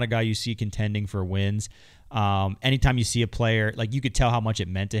 Usually not a guy you see contending for wins. Anytime you see a player, like you could tell how much it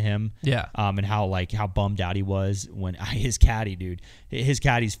meant to him. Yeah. And how bummed out he was when his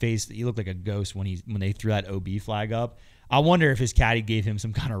caddy's face, he looked like a ghost when they threw that OB flag up. I wonder if his caddy gave him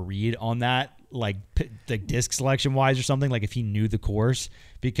some kind of read on that, like disc selection wise or something, like if he knew the course,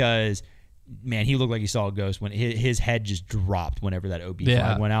 because man, he looked like he saw a ghost when his head just dropped whenever that OB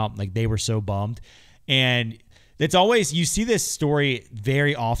flag went out. Like they were so bummed. And it's always, you see this story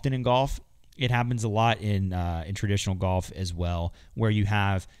very often in golf. It happens a lot in traditional golf as well, where you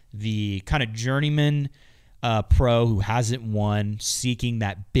have the kind of journeyman pro who hasn't won, seeking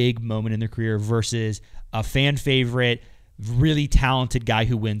that big moment in their career, versus a fan favorite, really talented guy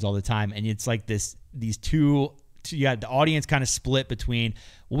who wins all the time. And it's like these two, the audience kind of split between,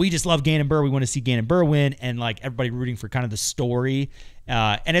 well, we just love Gannon Buhr, we want to see Gannon Buhr win, and like everybody rooting for kind of the story.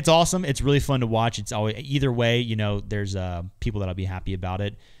 And it's awesome. It's really fun to watch. It's always either way. There's people that'll be happy about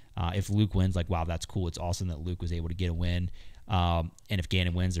it. If Luke wins, like, wow, that's cool. It's awesome that Luke was able to get a win. And if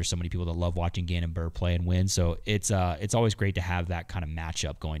Gannon wins, there's so many people that love watching Gannon Buhr play and win. So it's always great to have that kind of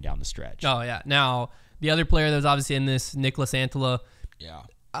matchup going down the stretch. Oh yeah. Now the other player that was obviously in this, Nicholas Antela. Yeah.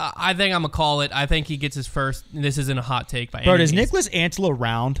 I think I'm gonna call it. I think he gets his first. This isn't a hot take by any means. Does Nicholas Antela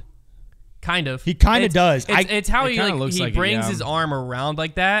round? Kind of. He kind of does. It's how he looks like brings his arm around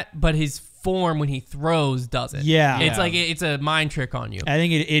like that, but his form when he throws doesn't. Yeah. It's like it's a mind trick on you. I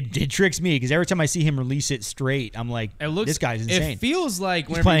think it tricks me because every time I see him release it straight, I'm like, this guy's insane. It feels like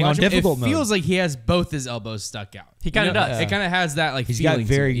he's playing on difficult it mode. feels like he has both his elbows stuck out. He kind of does. It kind of has that like He's feeling. got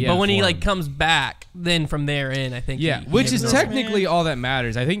very, but when he like comes back, then from there in, I think which is technically all that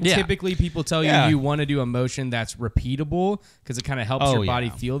matters. I think Yeah. typically people tell you want to do a motion that's repeatable because it kind of helps your body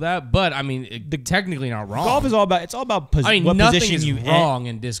feel that. But I mean, technically not wrong. Golf is all about what nothing position is you wrong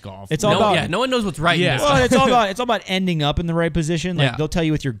in disc golf. It's all about no one knows what's right. Yeah. In this well, it's all about ending up in the right position. Like Yeah. they'll tell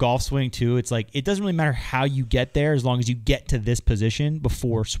you with your golf swing too. It's like it doesn't really matter how you get there as long as you get to this position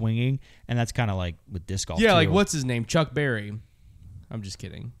before swinging, and that's kind of like with disc golf. Yeah, too. like what's his name? Chuck Berry. I'm just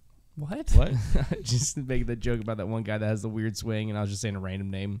kidding. What? What? Just making the joke about that one guy that has the weird swing, and I was just saying a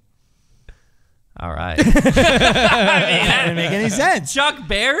random name. All right. That didn't make any sense. Chuck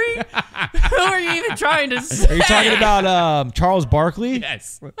Berry? Who are you even trying to say? Are you talking about Charles Barkley?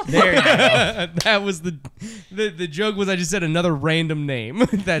 Yes. There you go. That was the joke was I just said another random name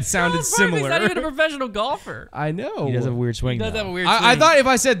that sounded Charles Barkley's similar. not even a professional golfer. I know. He does have a weird swing. He does though. have a weird I swing. thought if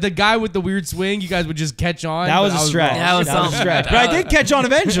I said the guy with the weird swing, you guys would just catch on. That was but a I stretch. wrong. That was a something. stretch. But I did catch on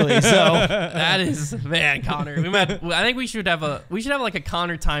eventually. So That is, man, Connor. I think we should have like a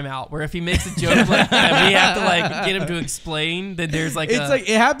Connor timeout where if he makes a joke like that, we have to like get him to explain that there's like It's like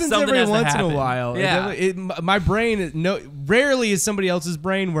it happens something every has to once in a happen. while. Yeah. My brain is rarely is somebody else's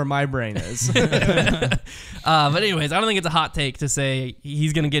brain where my brain is. But anyways, I don't think it's a hot take to say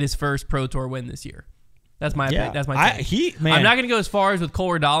he's going to get his first Pro Tour win this year. That's my opinion. That's my take. I'm not going to go as far as with Cole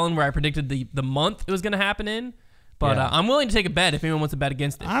Redolin where I predicted the month it was going to happen in. But I'm willing to take a bet if anyone wants to bet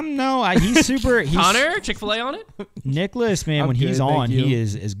against it. He's super. Connor, Chick-fil-A on it? Nicholas, man, when he's on, he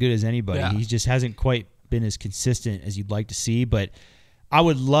is as good as anybody. Yeah. He just hasn't quite been as consistent as you'd like to see. But I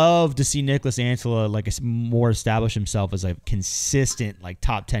would love to see Nicholas Antela more establish himself as a consistent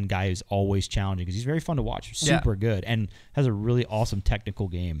top 10 guy who's always challenging because he's very fun to watch. Super good and has a really awesome technical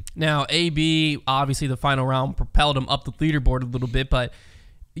game. Now, AB, obviously the final round propelled him up the leaderboard a little bit, but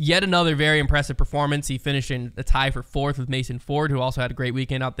yet another very impressive performance. He finished in a tie for fourth with Mason Ford, who also had a great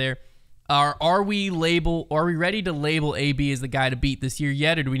weekend out there. Are we ready to label AB as the guy to beat this year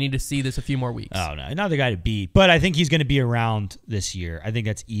yet, or do we need to see this a few more weeks? Oh, no, not the guy to beat, but I think he's going to be around this year. I think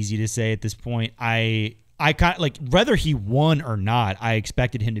that's easy to say at this point. I kind of whether he won or not, I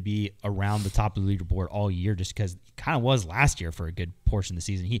expected him to be around the top of the leaderboard all year just because he kind of was last year for a good portion of the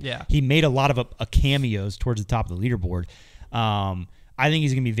season. He made a lot of cameos towards the top of the leaderboard. I think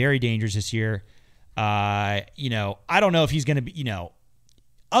he's going to be very dangerous this year. I don't know if he's going to be,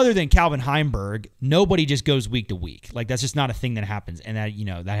 other than Calvin Heimberg, nobody just goes week to week. That's just not a thing that happens. And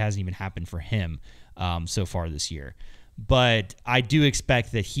that hasn't even happened for him so far this year. But I do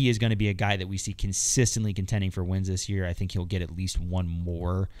expect that he is going to be a guy that we see consistently contending for wins this year. I think he'll get at least one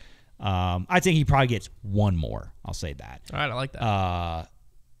more. I think he probably gets one more. I'll say that. All right, I like that.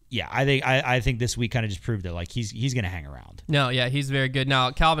 Yeah, I think this week kind of just proved that he's going to hang around. No, yeah, he's very good. Now,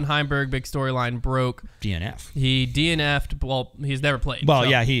 Calvin Heimberg, big storyline, broke. DNF. He DNF'd. Well, he's never played. Well, so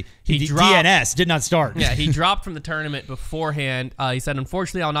yeah, he dropped, DNS, did not start. Yeah, he dropped from the tournament beforehand. He said,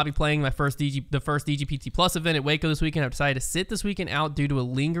 unfortunately, I'll not be playing the first DGPT Plus event at Waco this weekend. I've decided to sit this weekend out due to a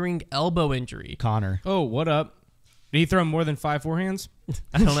lingering elbow injury. Connor. Oh, what up? Did he throw more than 5 forehands?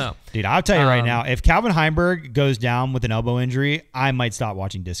 I don't know. Dude, I'll tell you right now, if Calvin Heimberg goes down with an elbow injury, I might stop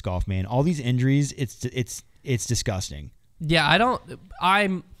watching disc golf, man. All these injuries, it's disgusting. Yeah,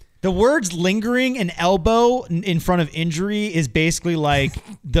 The words lingering and elbow in front of injury is basically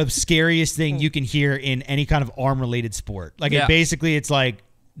the scariest thing you can hear in any kind of arm-related sport. It's like,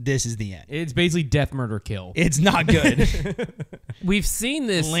 this is the end. It's basically death, murder, kill. It's not good. We've seen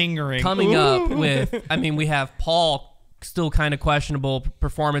this lingering coming up with, we have Paul still kind of questionable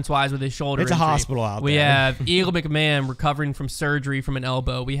performance-wise with his shoulder It's injury. a hospital out We there. have Eagle McMahon recovering from surgery from an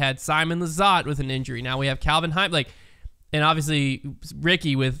elbow. We had Simon Lizotte with an injury. Now we have Calvin Heimberg, and obviously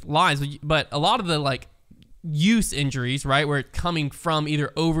Ricky with lines. But a lot of the use injuries, right, where it's coming from either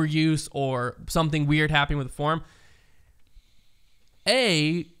overuse or something weird happening with the form.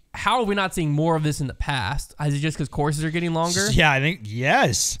 How are we not seeing more of this in the past? Is it just because courses are getting longer? Yeah, I think,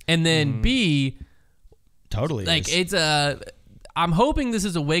 yes. And then B, Totally is. I'm hoping this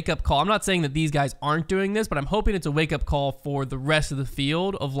is a wake-up call. I'm not saying that these guys aren't doing this, but I'm hoping it's a wake-up call for the rest of the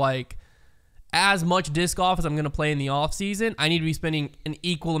field of as much disc golf as I'm going to play in the off season, I need to be spending an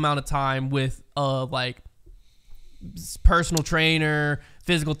equal amount of time with personal trainer,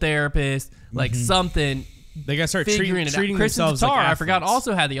 physical therapist, something. They got to start figuring it out. treating Kristen themselves Tatar, like I forgot, athletes.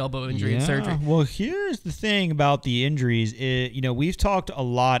 also had the elbow injury and surgery. Well, here's the thing about the injuries. We've talked a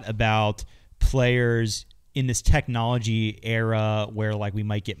lot about players in this technology era where like we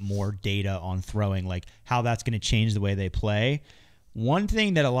might get more data on throwing, like how that's going to change the way they play. One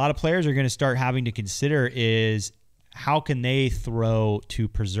thing that a lot of players are going to start having to consider is how can they throw to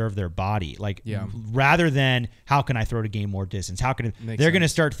preserve their body? Like rather than how can I throw to gain more distance? They're going to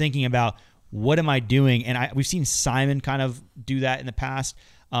start thinking about what am I doing? And we've seen Simon kind of do that in the past.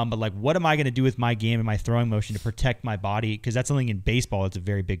 But like, what am I going to do with my game and my throwing motion to protect my body? Because that's something in baseball that's a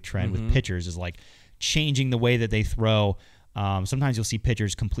very big trend with pitchers is like changing the way that they throw. Sometimes you'll see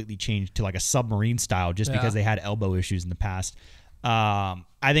pitchers completely change to like a submarine style just because they had elbow issues in the past.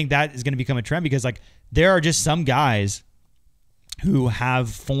 I think that is going to become a trend because like there are just some guys who have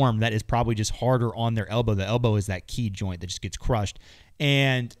form that is probably just harder on their elbow. The elbow is that key joint that just gets crushed.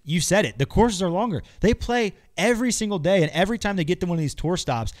 And you said it, the courses are longer. They play every single day, and every time they get to one of these tour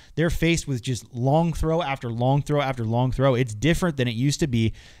stops, they're faced with just long throw after long throw after long throw. It's different than it used to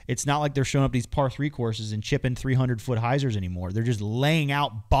be. It's not like they're showing up these par 3 courses and chipping 300-foot hyzers anymore. They're just laying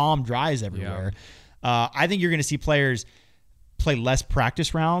out bomb drives everywhere. I think you're going to see players play less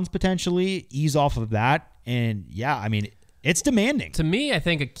practice rounds potentially, ease off of that. And yeah, I mean, it's demanding. To me, I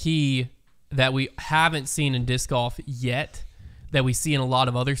think a key that we haven't seen in disc golf yet that we see in a lot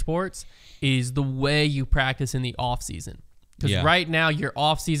of other sports is the way you practice in the off season. Because right now your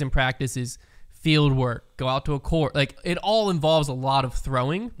off season practice is field work, go out to a court. Like it all involves a lot of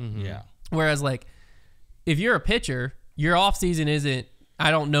throwing. Whereas like if you're a pitcher, your off season isn't,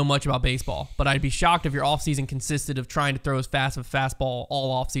 I don't know much about baseball, but I'd be shocked if your off season consisted of trying to throw as fast a fastball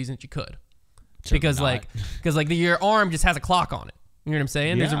all off season as you could. Because your arm just has a clock on it. You know what I'm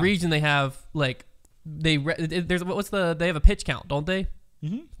saying? There's a reason they have like they have a pitch count, don't they?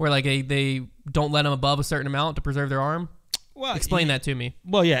 Where like they don't let them above a certain amount to preserve their arm. Well, explain that to me.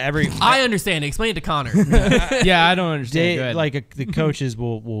 Well, yeah, I understand. Explain it to Konner. Yeah, I don't understand. The coaches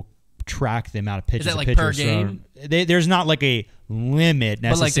will track the amount of pitches. Is that like per game? There's not like a limit necessarily.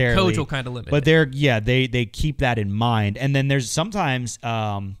 But like the coach will kind of limit. But they keep that in mind. And then there's sometimes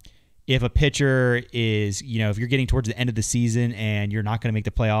if a pitcher is, if you're getting towards the end of the season and you're not going to make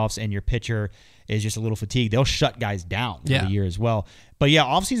the playoffs and your pitcher is just a little fatigued, they'll shut guys down for the year as well. But yeah,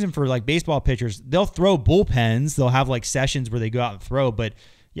 off season for like baseball pitchers, they'll throw bullpens. They'll have like sessions where they go out and throw. But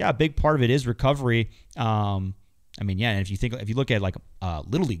yeah, a big part of it is recovery. And if you look at like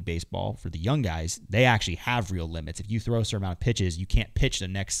Little League baseball for the young guys, they actually have real limits. If you throw a certain amount of pitches, you can't pitch the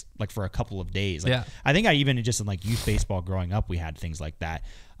next like for a couple of days. I think even just in like youth baseball growing up, we had things like that.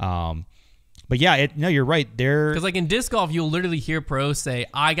 But yeah, you're right. Because like in disc golf, you'll literally hear pros say,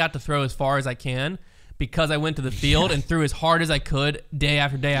 "I got to throw as far as I can because I went to the field and threw as hard as I could day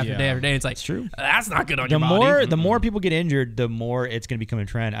after day after day after day." It's like, it's true. That's not good on your body. The more people get injured, the more it's going to become a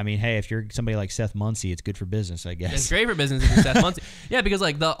trend. I mean, hey, if you're somebody like Seth Muncy, it's good for business, I guess. It's great for business if you're Seth Muncy. Yeah, because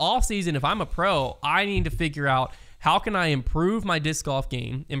like the off season, if I'm a pro, I need to figure out how can I improve my disc golf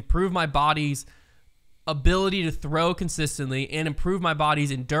game, improve my body's ability to throw consistently, and improve my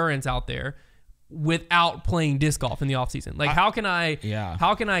body's endurance out there without playing disc golf in the offseason. Like how can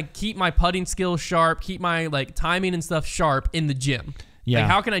I keep my putting skills sharp, keep my like timing and stuff sharp in the gym? Like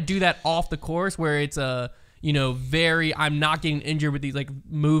how can I do that off the course where it's I'm not getting injured with these like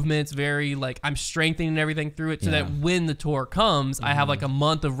movements, very like I'm strengthening everything through it so that when the tour comes, I have like a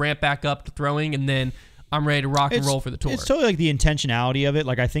month of ramp back up to throwing and then I'm ready to rock and roll for the tour. It's totally like the intentionality of it.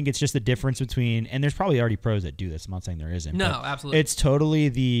 Like I think it's just the difference between, and there's probably already pros that do this. I'm not saying there isn't. No, absolutely. It's totally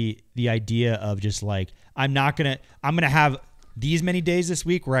the idea of just like I'm gonna have these many days this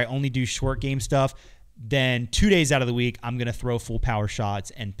week where I only do short game stuff. Then 2 days out of the week I'm gonna throw full power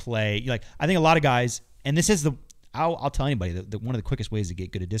shots and play. Like I think a lot of guys, and this is I'll tell anybody that one of the quickest ways to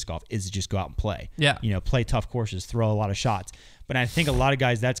get good at disc golf is to just go out and play. Yeah. Play tough courses, throw a lot of shots. But I think a lot of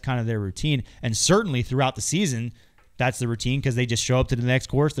guys, that's kind of their routine. And certainly throughout the season, that's the routine because they just show up to the next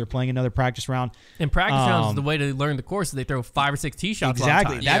course. They're playing another practice round. And practice rounds is the way to learn the course. So they throw 5 or 6 tee shots.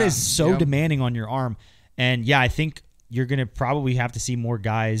 Exactly. That is so demanding on your arm. And yeah, I think you're going to probably have to see more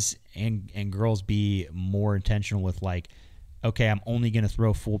guys and girls be more intentional with like, okay, I'm only going to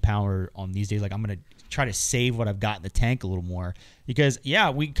throw full power on these days. Like I'm going to try to save what I've got in the tank a little more because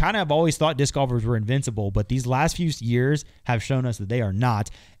we kind of always thought disc golfers were invincible, but these last few years have shown us that they are not.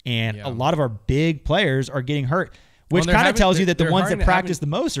 And a lot of our big players are getting hurt, which kind of tells you that the ones that practice the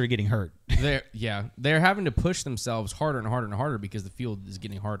most are getting hurt. They're having to push themselves harder and harder and harder because the field is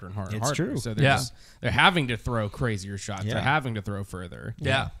getting harder and harder and harder. It's true. So they're having to throw crazier shots. They're having to throw further.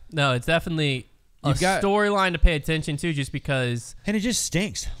 Yeah. No, it's definitely a storyline to pay attention to just because. And it just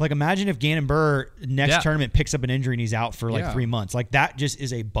stinks. Like imagine if Gannon Buhr next tournament picks up an injury and he's out for like 3 months. Like that just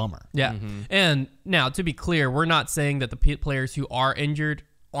is a bummer. Yeah. And now to be clear, we're not saying that the players who are injured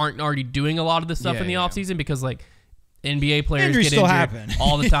aren't already doing a lot of this stuff in the offseason because like NBA players Injuries get still injured happen.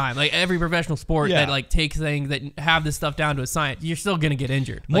 all the time. Like every professional sport that like takes things that have this stuff down to a science, you're still gonna get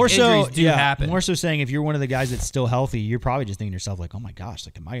injured. More like, so, injuries do happen. More so saying if you're one of the guys that's still healthy, you're probably just thinking to yourself like, oh my gosh,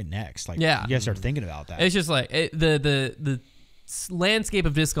 like am I next? Like you gotta start thinking about that. It's just like the landscape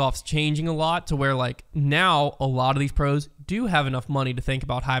of disc golf's changing a lot to where like now a lot of these pros do have enough money to think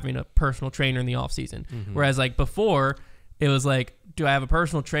about having a personal trainer in the off season. Whereas like before it was like, do I have a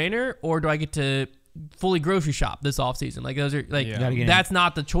personal trainer or do I get to fully grocery shop this off season? Like those are like that's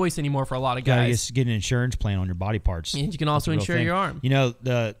not the choice anymore for a lot of guys. You gotta get an insurance plan on your body parts. And you can also insure your arm. You know,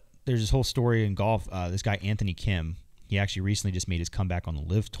 there's this whole story in golf. This guy Anthony Kim, he actually recently just made his comeback on the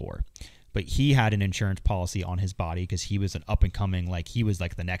Live Tour. But he had an insurance policy on his body because he was an up-and-coming, like, he was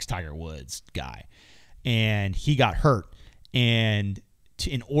like the next Tiger Woods guy. And he got hurt. And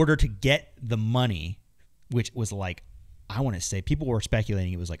in order to get the money, which was like, I want to say, people were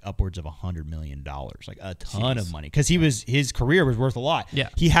speculating it was like upwards of $100 million, like a ton of money. Because his career was worth a lot. Yeah.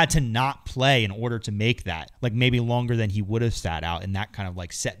 He had to not play in order to make that, like maybe longer than he would have sat out, and that kind of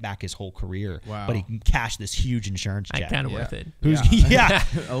like set back his whole career. Wow. But he cashed this huge insurance check. Kind of worth it. A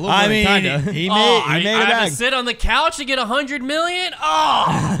little I mean, kinda. He made it I back. have to sit on the couch to get $100 million.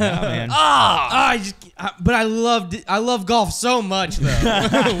 Oh, yeah, man. But I love golf so much though.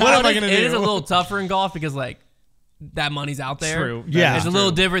 What am I gonna do? It is a little tougher in golf because like that money's out there. True. Yeah. It's a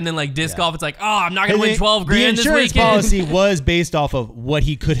little different than like disc golf. It's like, oh, I'm not going to win 12 grand this weekend. The insurance policy was based off of what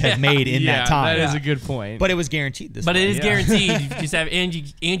he could have made in that time. That is a good point. But it was guaranteed this But way. it is guaranteed. You just have, and you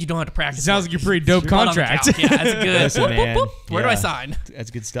don't have to practice. Sounds like your pretty dope contract. Yeah, that's good. Listen, man. Where do I sign? That's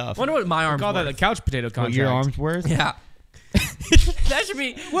good stuff. I wonder what my arm's Call worth. that a couch potato contract. What your arm's worth? Yeah. that should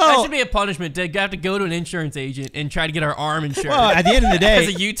be a punishment to have to go to an insurance agent and try to get our arm insured. Well, at the end of the day, as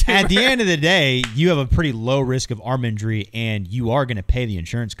a YouTuber. At the end of the day, you have a pretty low risk of arm injury, and you are going to pay the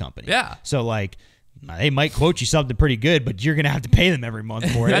insurance company. Yeah. So like, they might quote you something pretty good, but you're going to have to pay them every month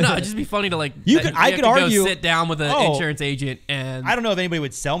for it. I know. It'd just be funny to like. I could argue. Go sit down with an insurance agent and. I don't know if anybody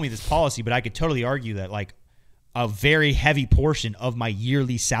would sell me this policy, but I could totally argue that like a very heavy portion of my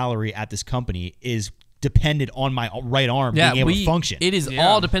yearly salary at this company is dependent on my right arm being able to function. It is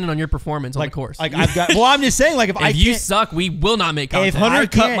all dependent on your performance on the course. Like I've got. Well, I'm just saying, like if you suck, we will not make content. If Hunter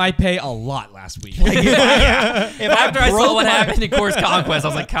cut my pay a lot last week. Like After I saw what happened in Course Conquest, I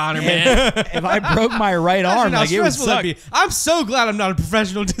was like, Connor, man. If I broke my right arm, like it would suck. I'm so glad I'm not a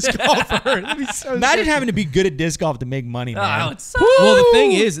professional disc golfer. That'd be so Imagine having to be good at disc golf to make money, man. Well, the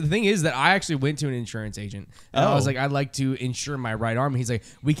thing is that I actually went to an insurance agent. I was like, I'd like to insure my right arm. And he's like,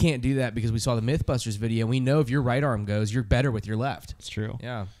 we can't do that because we saw the Mythbusters video. And we know if your right arm goes, you're better with your left. It's true.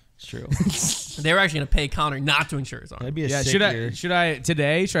 Yeah. It's true. They were actually going to pay Connor not to insure his arm. That'd be a sick year. Should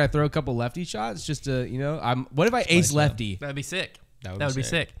I throw a couple lefty shots just to, what if I ace lefty? That'd be sick. That would be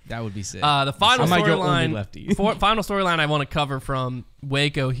sick. The final storyline I want to cover from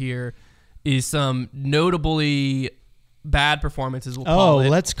Waco here is some notably bad performances. We'll call it.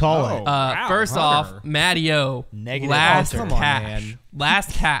 Let's call it. First off, Matty O. Negative.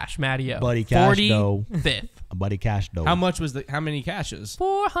 Last cash, Matty O. Buddy cash 45th. Buddy cash though. How much was how many cashes?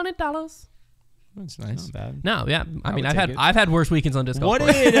 $400. That's nice. Not bad. No, yeah. I mean, I've had worse weekends on disc golf.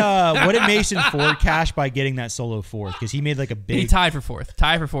 What did Mason Ford cash by getting that solo fourth? Because he made like a big. He tied for fourth.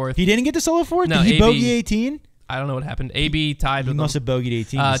 He didn't get the solo fourth. No, did he bogey 18? I don't know what happened. AB tied. He must have bogeyed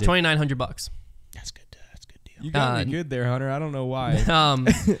 18. $2,900. That's good. That's good deal. You got me good there, Hunter. I don't know why.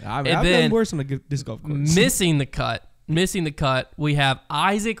 I've then done worse on a disc golf course. Missing the cut. We have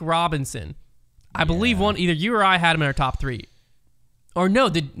Isaac Robinson. I believe either you or I had him in our top 3. Or no,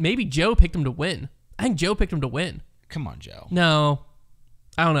 maybe Joe picked him to win. I think Joe picked him to win. Come on, Joe. No.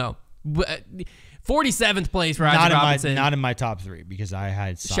 I don't know. 47th place for Isaac Robinson. Not in my top 3 because I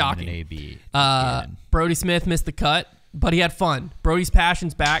had Simon and AB. Brody Smith missed the cut, but he had fun. Brody's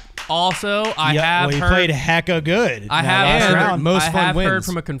passion's back. Also, he played hecka good. I have wins. heard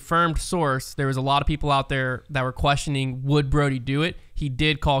from a confirmed source there was a lot of people out there that were questioning would Brody do it. He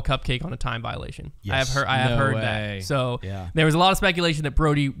did call Cupcake on a time violation. Yes. I have heard that. So there was a lot of speculation that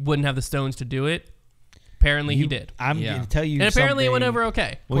Brody wouldn't have the stones to do it. Apparently he did. I'm going to tell you and apparently it went over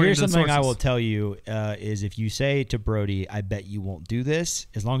okay. Well, here's something I will tell you is if you say to Brody, I bet you won't do this,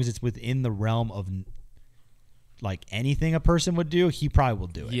 as long as it's within the realm of like anything a person would do, he probably will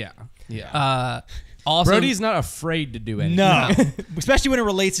do it. Yeah. Also, Brody's not afraid to do anything. No. Especially when it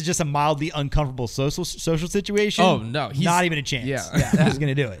relates to just a mildly uncomfortable social situation. Oh, no. He's not even a chance. Yeah. He's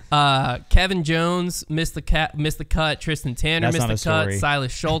going to do it. Kevin Jones missed the cut. Tristan Tanner missed the cut.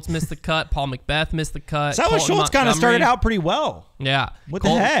 Silas Schultz missed the cut. Paul Macbeth missed the cut. Silas Schultz kind of started out pretty well. Yeah. What the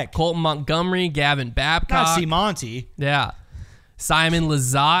heck? Colton Montgomery, Gavin Babcock. Not C. Monty. Yeah. Simon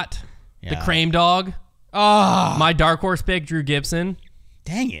Lizotte, the Yeah. Crane Dog. Ah, My dark horse pick, Drew Gibson.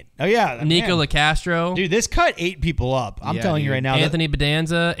 Dang it. Oh, yeah. Nico man. LaCastro. Dude, this cut 8 people up. I'm Yeah, telling you dude. right now. Anthony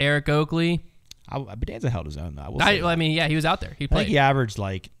Bedanza, Eric Oakley. Bedanza held his own, though. I will say that. I mean, yeah, he was out there. He I played. think he averaged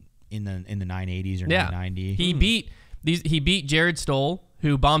like in the 980s or 990. He beat Jared Stoll,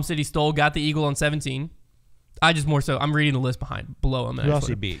 who Bomb City Stoll got the Eagle on 17. I'm reading the list below him. Who else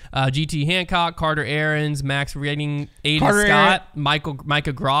he beat? GT Hancock, Carter Aarons, Max Redding, Aiden Carter Scott,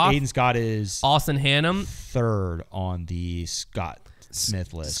 Micah Groff, Aiden Scott is Austin Hannum. 3rd on the Scott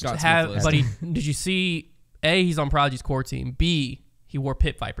Smith list. Did you see? A, he's on Prodigy's core team. B, he wore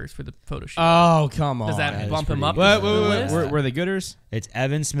pit vipers for the photo shoot. Oh, come on. Does that bump him up? Wait, the list? were they gooders? It's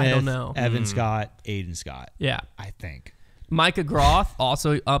Evan Smith, I don't know. Evan Scott, Aiden Scott. Yeah. I think. Micah Groff,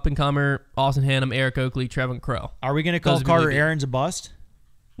 also up and comer. Austin Hannum, Eric Oakley, Trevor Crow. Are we going to call Those would be Carter the- Aarons a bust?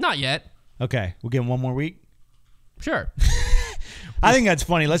 Not yet. Okay, we'll give him one more week. Sure. I think that's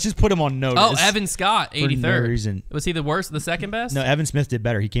funny. Let's just put him on notice. Oh, Evan Scott, 83rd. no reason. Was he the worst, the second best? No, Evan Smith did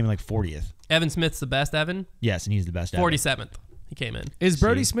better. He came in like 40th. Evan Smith's the best, Evan. Yes, and he's the best ever. 47th. He came in. Is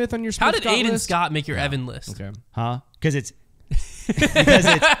Brody Smith on your Smith How did Scott Aiden list? Scott make your Evan list? Okay. Huh? Because it's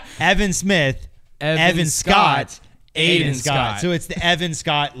Evan Smith, Evan Scott, Aiden Scott. So it's the Evan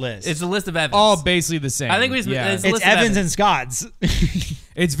Scott list. It's a list of Evans. All basically the same. I think we just yeah. It's Evans and Scotts.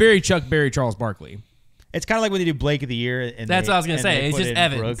 It's very Chuck Berry, Charles Barkley. It's kind of like when they do Blake of the Year. And That's what I was going to say. It's just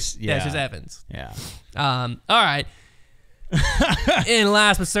Evans. Brooks. Yeah, it's just Evans. Yeah. All right. And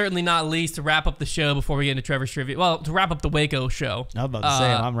last but certainly not least, to wrap up the show before we get into Trevor's trivia. Well, to wrap up the Waco show. I was about to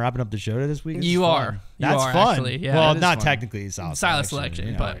say, I'm wrapping up the show this week. You are. That's You are, fun. actually. Yeah, well, it is not fun. technically silent Selection,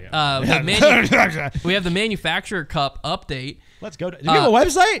 you know, but yeah. we have the Manufacturer Cup update. Let's go. Do we have a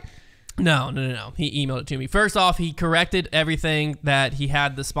website? No. He emailed it to me. First off, he corrected everything that he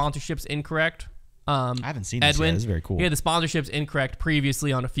had the sponsorships incorrect. I haven't seen this yet. This is very cool. He had the sponsorships incorrect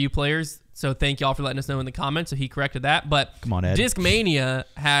previously on a few players. So thank y'all for letting us know in the comments. So he corrected that. But come on, Ed. Discmania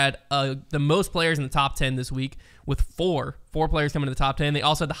had the most players in the top 10 this week with four players coming to the top 10. They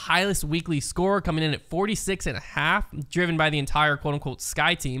also had the highest weekly score coming in at 46.5, driven by the entire quote-unquote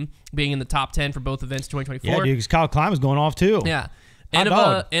Sky team being in the top 10 for both events 2024. Yeah, dude, because Kyle Klein was going off too. Yeah.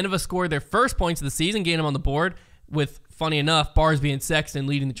 Dog. Innova scored their first points of the season, getting them on the board with, funny enough, Barsby and Sexton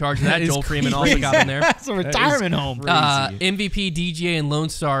leading the charge of that. Joel Freeman also got in there. That's a retirement home. MVP, DGA, and Lone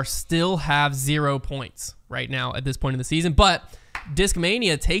Star still have 0 points right now at this point in the season. But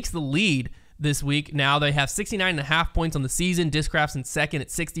Discmania takes the lead this week. Now they have 69.5 points on the season. Discraft's in second at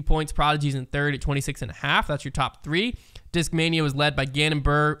 60 points. Prodigy's in third at 26.5. That's your top three. Discmania was led by Gannon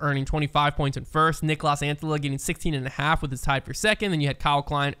Buhr, earning 25 points in first. Nicholas Antela getting 16.5 with his tied for second. Then you had Kyle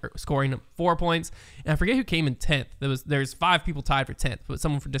Klein scoring 4 points. And I forget who came in 10th. There's 5 people tied for 10th, but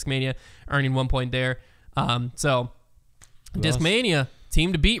someone for Discmania earning 1 point there. Discmania,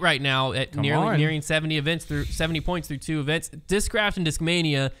 team to beat right now at nearing 70 points through 2 events. Discraft and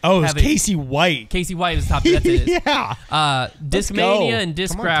Discmania. Oh, it's Casey White. Casey White is top. That's it. Yeah. Discmania and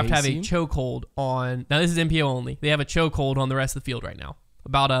Discraft have a Casey. chokehold on. Now this is MPO only. They have a chokehold on the rest of the field right now.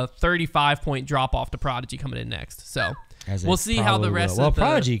 About a 35-point drop off to Prodigy coming in next. So we'll see how the rest of the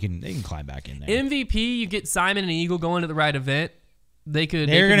Prodigy can climb back in there. MVP. You get Simon and Eagle going to the right event. They're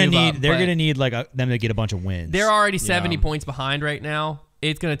gonna need like them to get a bunch of wins. They're already 70 points behind right now.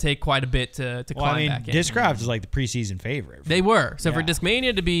 It's gonna take quite a bit to climb back in. Discraft is like the preseason favorite. They were. So for Yeah.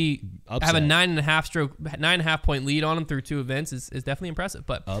 Discmania to have a Upset. 9.5 point lead on them through 2 events is definitely impressive.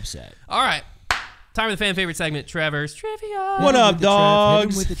 But Upset. all right, time for the fan favorite segment, Trevor's Trivia. What up, Hit him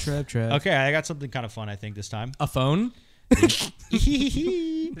dogs? with the Trev. Okay, I got something kind of fun. I think this time. A phone?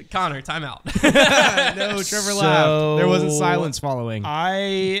 Connor, timeout. No, Trevor laughed. There wasn't silence following.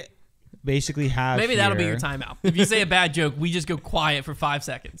 I basically have. Maybe that'll be here- your timeout. If you say a bad joke, we just go quiet for 5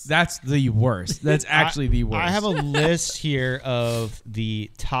 seconds. That's the worst. That's actually the worst. I have a list here of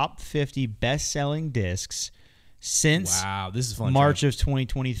the top 50 best-selling discs since this is fun. March of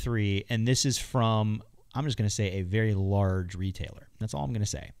 2023, and this is from, I'm just going to say, a very large retailer. That's all I'm going to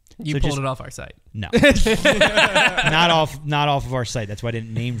say. You pulled it off our site. No, not off of our site. That's why I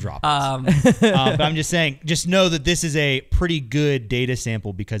didn't name drop it. But I'm just saying, just know that this is a pretty good data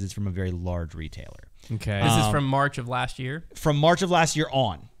sample because it's from a very large retailer. Okay. This is from March of last year. From March of last year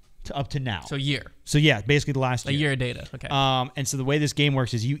on to up to now. So year. So yeah, basically the last A year. year of data. Okay. And so the way this game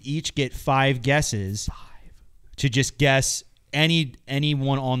works is you each get 5 guesses to just guess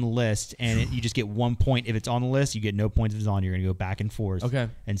anyone on the list, and you just get 1 point if it's on the list. You get no points if it's on. You're going to go back and forth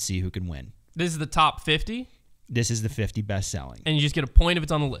and see who can win. This is the top 50, This is the 50 best selling. and you just get a point if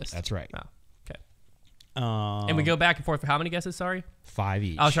it's on the list. That's right. Oh, okay. And we go back and forth for how many guesses? Sorry? 5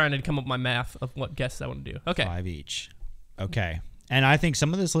 each. I was trying to come up with my math of what guesses I want to do. Okay. 5 each. Okay. And I think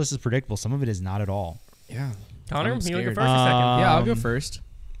some of this list is predictable. Some of it is not at all. Yeah. Connor, you want to go scared. first or second? Yeah, I'll go first.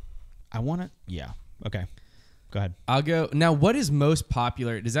 I want to. Yeah. Okay. Go ahead. I'll go. Now, what is most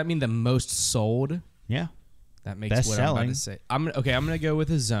popular? Does that mean the most sold? Yeah. That makes Best what I'm selling. about to say. I'm going to go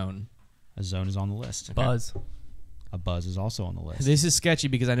with a zone. A zone is on the list. Buzz. A buzz is also on the list. This is sketchy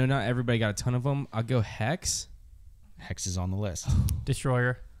because I know not everybody got a ton of them. I'll go Hex. Hex is on the list.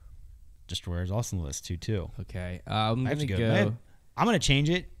 Destroyer. Destroyer is also on the list too. Okay. I'm going to go. Man, I'm going to change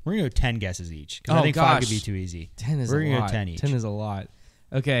it. We're going to go 10 guesses each because Oh, I think 5 could gosh. be too easy. 10 is We're a gonna lot. go 10 each. 10 is a lot.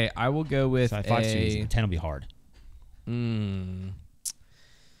 Okay, I will go with So 5's too easy. 10 will be hard. 2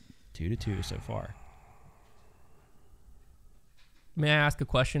 to 2 so far. May I ask a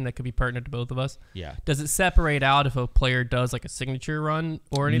question that could be pertinent to both of us? Yeah. Does it separate out if a player does like a signature run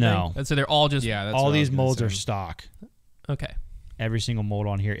or anything? No. And so they're all just Yeah, that's All what I these was gonna molds are say. stock. okay. Every single mold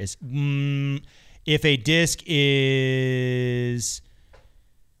on here is. If a disc is.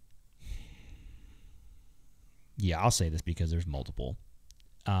 Yeah, I'll say this because there's multiple.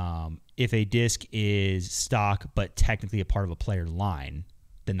 If a disc is stock but technically a part of a player line,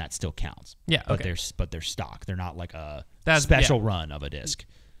 then that still counts. Yeah, But okay. they're stock. They're not like a That's- special yeah. run of a disc.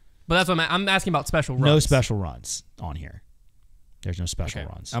 But that's what I'm asking about special runs. No special runs on here. There's no special Okay.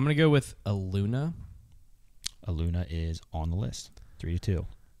 runs. I'm going to go with a Luna. A Luna is on the list. 3 to 2.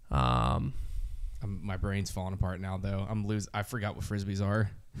 My brain's falling apart now, though. I forgot what frisbees are.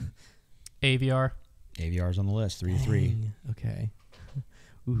 AVR. AVR is on the list. 3 to 3. Okay.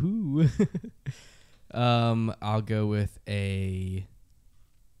 Woohoo. I'll go with a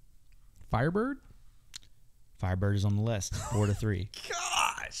Firebird. Firebird is on the list. 4 to 3.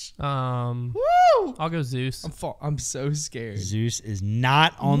 Gosh. Woo! I'll go Zeus. I'm so scared. Zeus is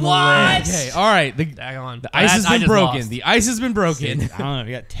not on the What? list. Okay, all right. Daggone. The ice has I been just broken. lost. The ice has been I broken. don't know.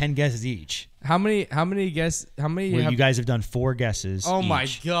 We got 10 guesses each. How many guess? How many? Well, have- you guys have done 4 guesses. oh my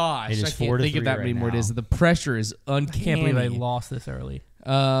each. gosh! It is I 4 can't to think 3 of that many right more now. days. The pressure is I uncanny. can't believe I lost this early.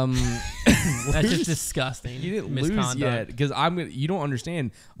 Um, That's just disgusting. you didn't lose Misconduct. yet because you don't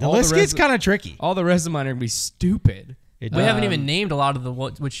understand. The all list the gets rest, kind of tricky. all the rest of mine are gonna be stupid. It We haven't Um, even named a lot of the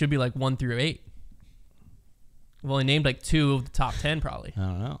which should be like 1 through 8. We've only named like 2 of the top 10 probably. I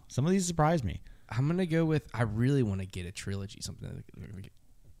don't know. Some of these surprised me. I'm gonna go with. I really want to get a trilogy. Something.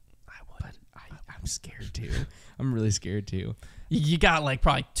 But I'm scared too. I'm really scared too. You got like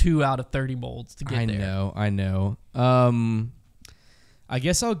probably 2 out of 30 molds to get I there. I know. I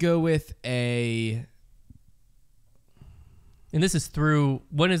guess I'll go with a. And this is through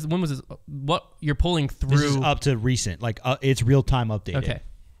when was this? What you're pulling through? This is up to recent. Like it's real time updated. Okay.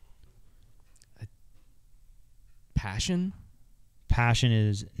 Passion. Passion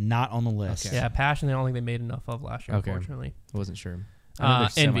is not on the list. Okay. Yeah, Passion. I don't think they made enough of last year, Okay. unfortunately. I wasn't sure. I know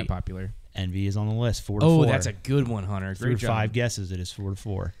they're Envy. semi-popular. Envy is on the list. 4 to Oh, 4. that's a good one, Hunter. Through Great job. 5 guesses, it is 4 to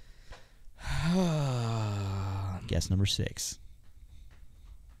 4. Guess number 6.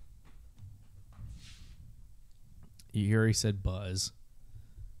 You already said Buzz.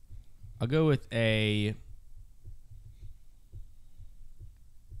 I'll go with a.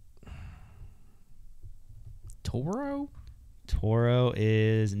 Toro? Toro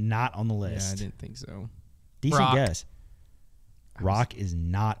is not on the Yeah, list. I didn't think so. Decent Rock. guess. Rock is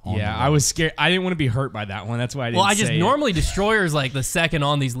not on the Yeah, list. I was scared. I didn't want to be hurt by that one. That's why I didn't Well, I just say it. normally Destroyer is like the second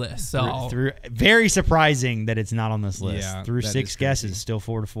on these lists. So Through very surprising that it's not on this list. Yeah, Through that 6 is crazy. guesses, still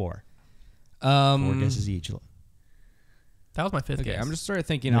 4 to 4. 4 Um, guesses each. that was my 5th okay, guess. I'm just started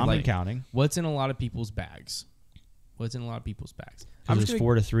thinking Not of like counting. what's in a lot of people's bags. What's in a lot of people's bags? I'm Because just it's gonna,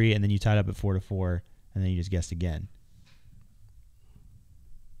 4 to 3, and then you tied up at 4 to 4, and then you just guessed again.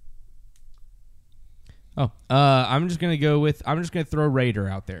 I'm just gonna throw Raider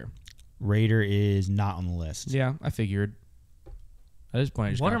out there. Raider is not on the list. Yeah, I figured. At this point,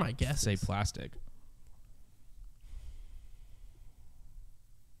 I just What gotta are my guesses? Say plastic.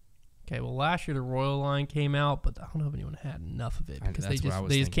 Okay, well, last year the Royal line came out, but I don't know if anyone had enough of it because that's what I was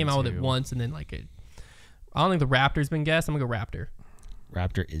they just came thinking out with it too. once and then like it. I don't think the Raptor's been guessed. I'm gonna go Raptor.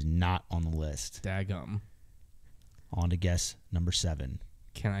 Raptor is not on the list. Daggum. On to guess number 7.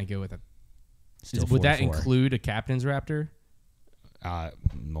 Can I go with a? Still 4 Would to that 4. include a Captain's Raptor? Well,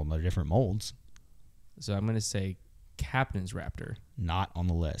 they're different molds. So I'm gonna say Captain's Raptor. Not on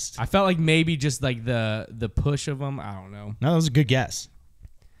the list. I felt like maybe just like the push of them. I don't know. No, that was a good guess.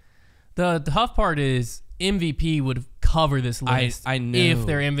 The tough part is MVP would cover this list. I know. if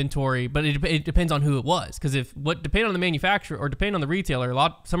their inventory, but it depends on who it was. Because depending on the manufacturer or depending on the retailer,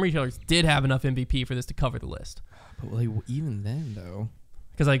 some retailers did have enough MVP for this to cover the list. But like even then though.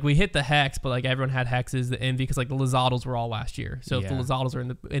 Because like we hit the hex, but like everyone had hexes, the envy, because like the Lizados were all last year. So if the Yeah. Lizados are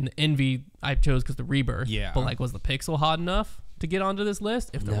in the envy, I chose because the rebirth. Yeah. But like, was the pixel hot enough? to get onto this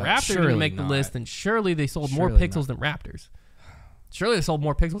list? If the No, Raptors didn't surely make the not. list, then surely they sold more Surely pixels than Raptors. Surely they sold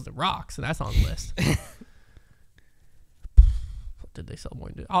more pixels than Rocks, and that's on the list. What did they sell more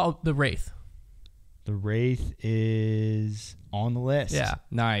than? Oh, the Wraith. The Wraith is on the list. Yeah.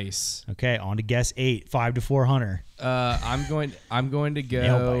 Nice. Okay, on to guess 8. 5 to 4 Hunter. I'm going to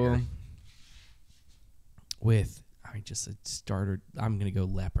Nail go biter. with. Just a starter. I'm going to go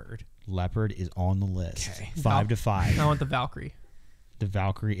Leopard. Leopard is on the list. Okay. 5 to 5. I want the Valkyrie. The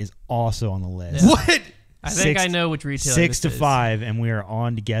Valkyrie is also on the list. Yeah. What? I think I know which retailer. 6 to this is. 5, and we are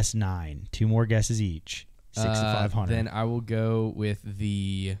on to guess 9. 2 more guesses each. 6 to 5 Hunter. Then I will go with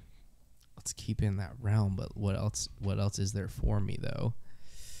the. Let's keep in that realm, but what else? What else is there for me though?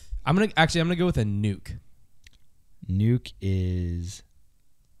 I'm gonna go with a Nuke. Nuke is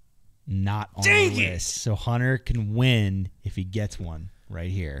not on Dang the it! list, so Hunter can win if he gets one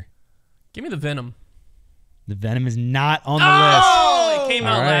right here. Give me the Venom. The Venom is not on the Oh, it came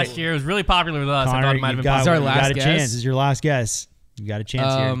out All right. last year. It was really popular with us. list. I thought it might have been got, our popular. you got last a guess? chance. This is your last guess. You got a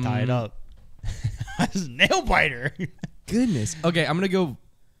chance here to tie it up. This is nail biter. Goodness. Okay, I'm gonna go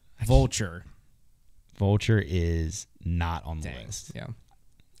Vulture. Vulture is not on the list. Yeah.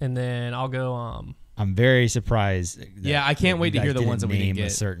 And then I'll go. I'm very surprised. That, Yeah, I can't that wait you to hear guys the ones that we name didn't a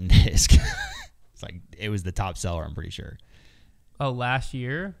get. certain disc. It's like it was the top seller. I'm pretty sure. Oh, last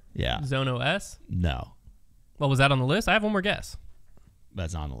year. Yeah. Zone OS. No, Well, was that on the list? I have one more guess.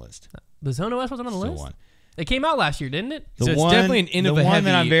 that's not on the list. The Zone OS wasn't on the Still list. one. It came out last year, didn't it? The So it's one, definitely an the one that Innova-heavy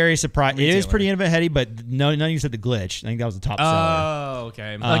I'm very surprised. It is retailer. pretty Innova heavy, but none of you said the glitch. I think that was the top seller. Oh,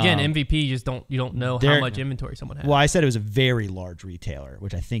 okay. Again, MVP you don't know how there- much inventory someone has. Well, I said it was a very large retailer,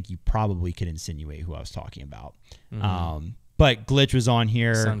 which I think you probably could insinuate who I was talking about. But Glitch was on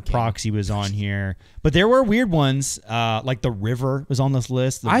here, Sun King. Proxy was on here, but there were weird ones like the River was on this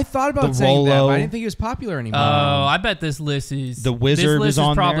list. I thought about saying that, but I didn't think it was popular anymore. Oh, I bet this list is The Wizard This list is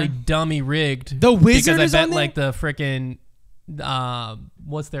on probably there. dummy rigged. The Wizard because is I bet on there? like the freaking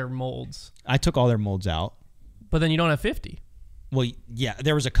what's their molds, I took all their molds out. but then you don't have 50. Well, yeah,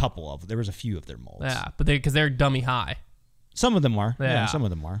 there was a few of their molds. Yeah, but because they're dummy high. Some of them are. Yeah, Yeah. some of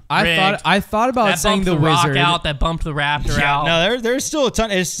them are. rigged. I thought about That saying bumped the Rock Wizard. out. That bumped the Raptor Yeah, out. no, there's still a ton.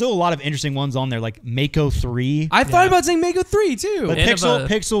 There's still a lot of interesting ones on there, like Mako 3. I thought about saying Mako 3 too. But Innova-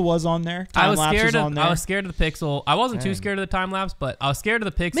 Pixel was on there. I was Time-lapse scared of on there. I was scared of the Pixel. I wasn't too scared of the time lapse, but I was scared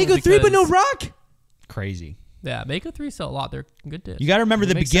of the Pixel. Mako 3, but no because- Rock. Crazy. Yeah, Mako 3 sell a lot. They're good discs. You got to remember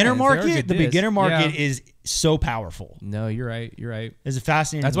the makes beginner sense. They are market. good The discs. beginner market Yeah. is so powerful. No, you're right. You're right. It's a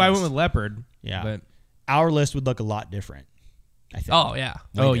fascinating. That's why I list. went with Leopard. Yeah. But Our list would look a lot different. I think. Oh yeah.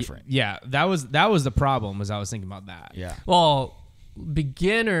 Way different. yeah. That was the problem. Was I was thinking about that. Yeah. Well,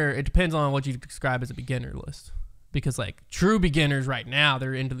 beginner. It depends on what you describe as a beginner list, because like true beginners right now,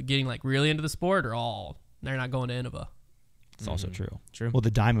 they're into getting like really into the sport, or they're not going to Innova. It's also true. True. Well,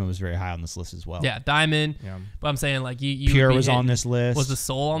 the Diamond was very high on this list as well. Yeah, Diamond. Yeah. But I'm saying like you Pure would be was on hitting- this list. Was the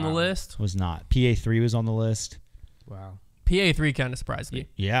Soul on the list? Was not. PA3 was on the list. Wow. PA3 kind of surprised me.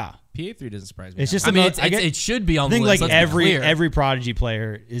 Yeah. PA3 doesn't surprise me. It's just I mean, another- it should be on I the think list. like Let's be clear. every Prodigy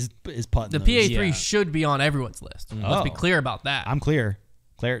player is putting The those. PA3 Yeah. should be on everyone's list. Let's be Oh. clear about that. I'm clear.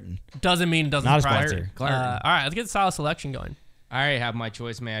 Clareton. Doesn't mean it doesn't Not a surprise sponsor. you. Clarity. All right, let's get the style selection going. I already have my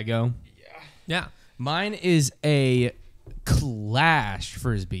choice. May I go? Yeah. Mine is a Clash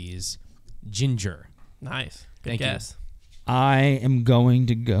Frisbees Ginger. Nice. Good Thank you. guess. I am going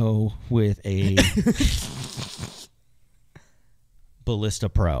to go with a Ballista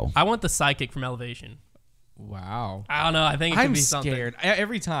Pro. I want the Psychic from Elevation. Wow. I don't know. I think it could I'm be something. scared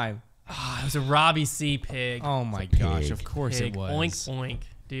every time. It was a Robbie C pig. Oh my It's a gosh! pig. Of course Pig. it was. Oink oink,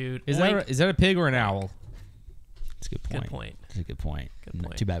 dude. Is Oink. that a pig or an owl? That's a good point. Good point. That's a good point. Good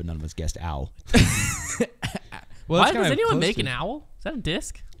point. Too bad none of us guessed owl. Well, Why that's does kinda anyone close make to an it. owl? Is that a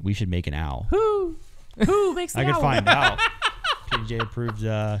disc? We should make an owl. Who makes the I owl? could find out. PJ approved.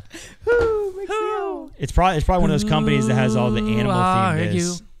 Who makes the owl? It's probably one of those companies that has all the animal are themed you?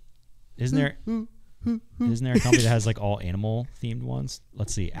 discs. Isn't there? Isn't there a company that has like all animal themed ones?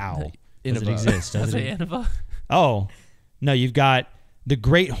 Let's see. Owl. Does it Innova. exist? That's Does a it? Innova. Oh, no. You've got the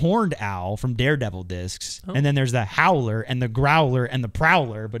Great Horned Owl from Daredevil discs, and then there's the Howler and the Growler and the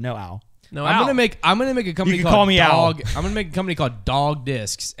Prowler, but no owl. No I'm owl. gonna make a company can called call me Owl. Dog. I'm gonna make a company called Dog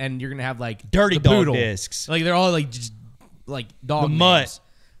Discs, and you're gonna have like Dirty the Dog poodle. discs. Like they're all like just like dog. The mutt. names.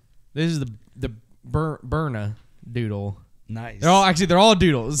 This is the Burna doodle. Nice. They're all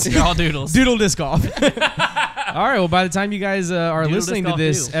doodles. They're all doodles. Doodle disc off. All right. Well, by the time you guys are Doodle listening disc to off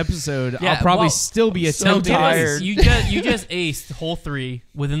this too. episode, Yeah, I'll probably well, still be so attempting. tired. You just aced hole 3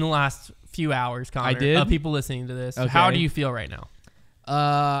 within the last few hours, Connor. I did? Of people listening to this. Okay. How do you feel right now?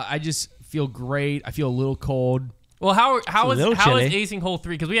 I just feel great. I feel a little cold. Well, how is chilly. acing hole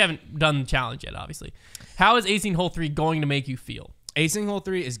 3? Because we haven't done the challenge yet, obviously. How is acing hole 3 going to make you feel? Acing hole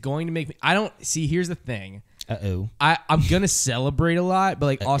 3 is going to make me. I don't see. Here's the thing. Uh-oh. I'm gonna celebrate a lot, but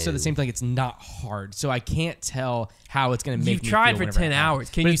like also at the same time, it's not hard, so I can't tell how it's gonna make me feel. You've tried for 10 hours.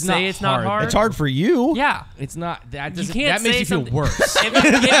 Can you say it's not hard? It's hard for you. Yeah, it's not. That can't makes you feel worse. if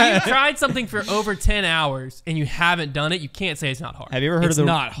you've tried something for over 10 hours and you haven't done it, you can't say it's not hard. Have you ever heard It's of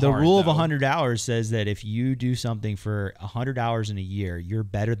not the hard, rule of though. 100 hours says that if you do something for 100 hours in a year, you're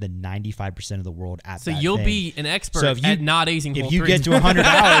better than 95% of the world at So that you'll thing. be an expert So if you- at not acing hole 3. If you get to 100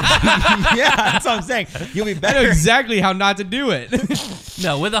 hours, yeah, that's what I'm saying. You'll be I know better. exactly how not to do it.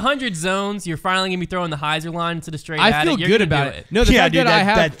 No, with 100 zones, you're finally gonna be throwing the hyzer line into the straight. I feel good about it. No, the Yeah, fact dude, that I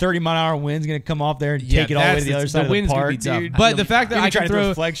have that 30-mile-an-hour wind's gonna come off there and take it all the way to the other side of the wind's gonna park, be tough. dude. But the fact that You're I trying can to throw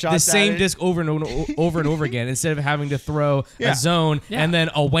throw flag the shots at same it. disc over and over again instead of having to throw Yeah. a zone Yeah. and then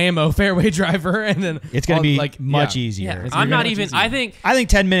a whammo fairway driver and then It's gonna be like much yeah. easier. I'm not much even. easier. I think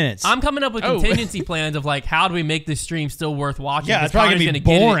 10 minutes. I'm coming up with Oh. contingency plans of like how do we make this stream still worth watching? Yeah, 'Cause it's probably Connor's gonna be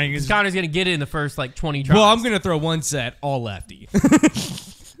get it- boring. 'cause Connor's gonna get it in the first like 20 tries. Well, I'm gonna throw one set all lefty.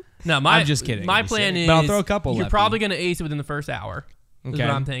 No, I'm just kidding. My It'd be plan sick. is, But I'll throw a couple You're lefty. probably gonna ace it within the first hour. Is Okay.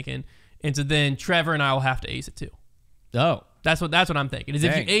 what I'm thinking. And so then Trevor and I will have to ace it too. Oh, That's what I'm thinking. Is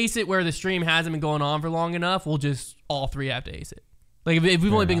if Dang. you ace it where the stream hasn't been going on for long enough, we'll just all three have to ace it. Like if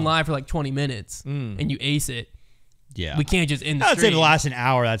we've only been live for like 20 minutes and you ace it, yeah. we can't just end the I'd say stream. if it lasts an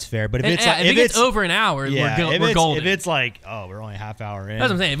hour, that's fair. But if And, it's like, if it gets over an hour, yeah, we're golden. If it's like, oh, we're only a half hour in. That's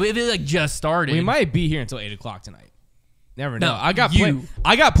what I'm saying. If it like just started, we might be here until 8 o'clock tonight. Never know. No,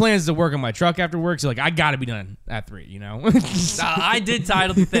 I got plans to work on my truck after work, so like I got to be done at 3. You know. I did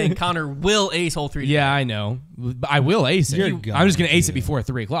title the thing. Connor will ace hole 3. Yeah, I know. I will ace it. You're I'm just gonna going ace to. it before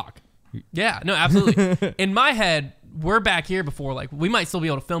 3 o'clock. Yeah, no, absolutely. In my head, we're back here before. Like we might still be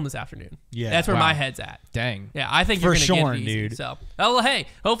able to film this afternoon. Yeah. That's where Wow. my head's at. Dang. Yeah, I think For you're gonna sure, get it easy. dude. So, oh well, hey,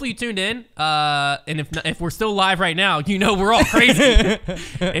 hopefully you tuned in. And if we're still live right now, you know we're all crazy.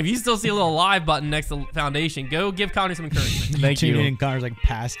 If you still see a little live button next to Foundation, go give Connor some encouragement. Thank Tune you. in and Connor's like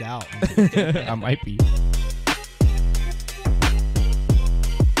passed out. I might be.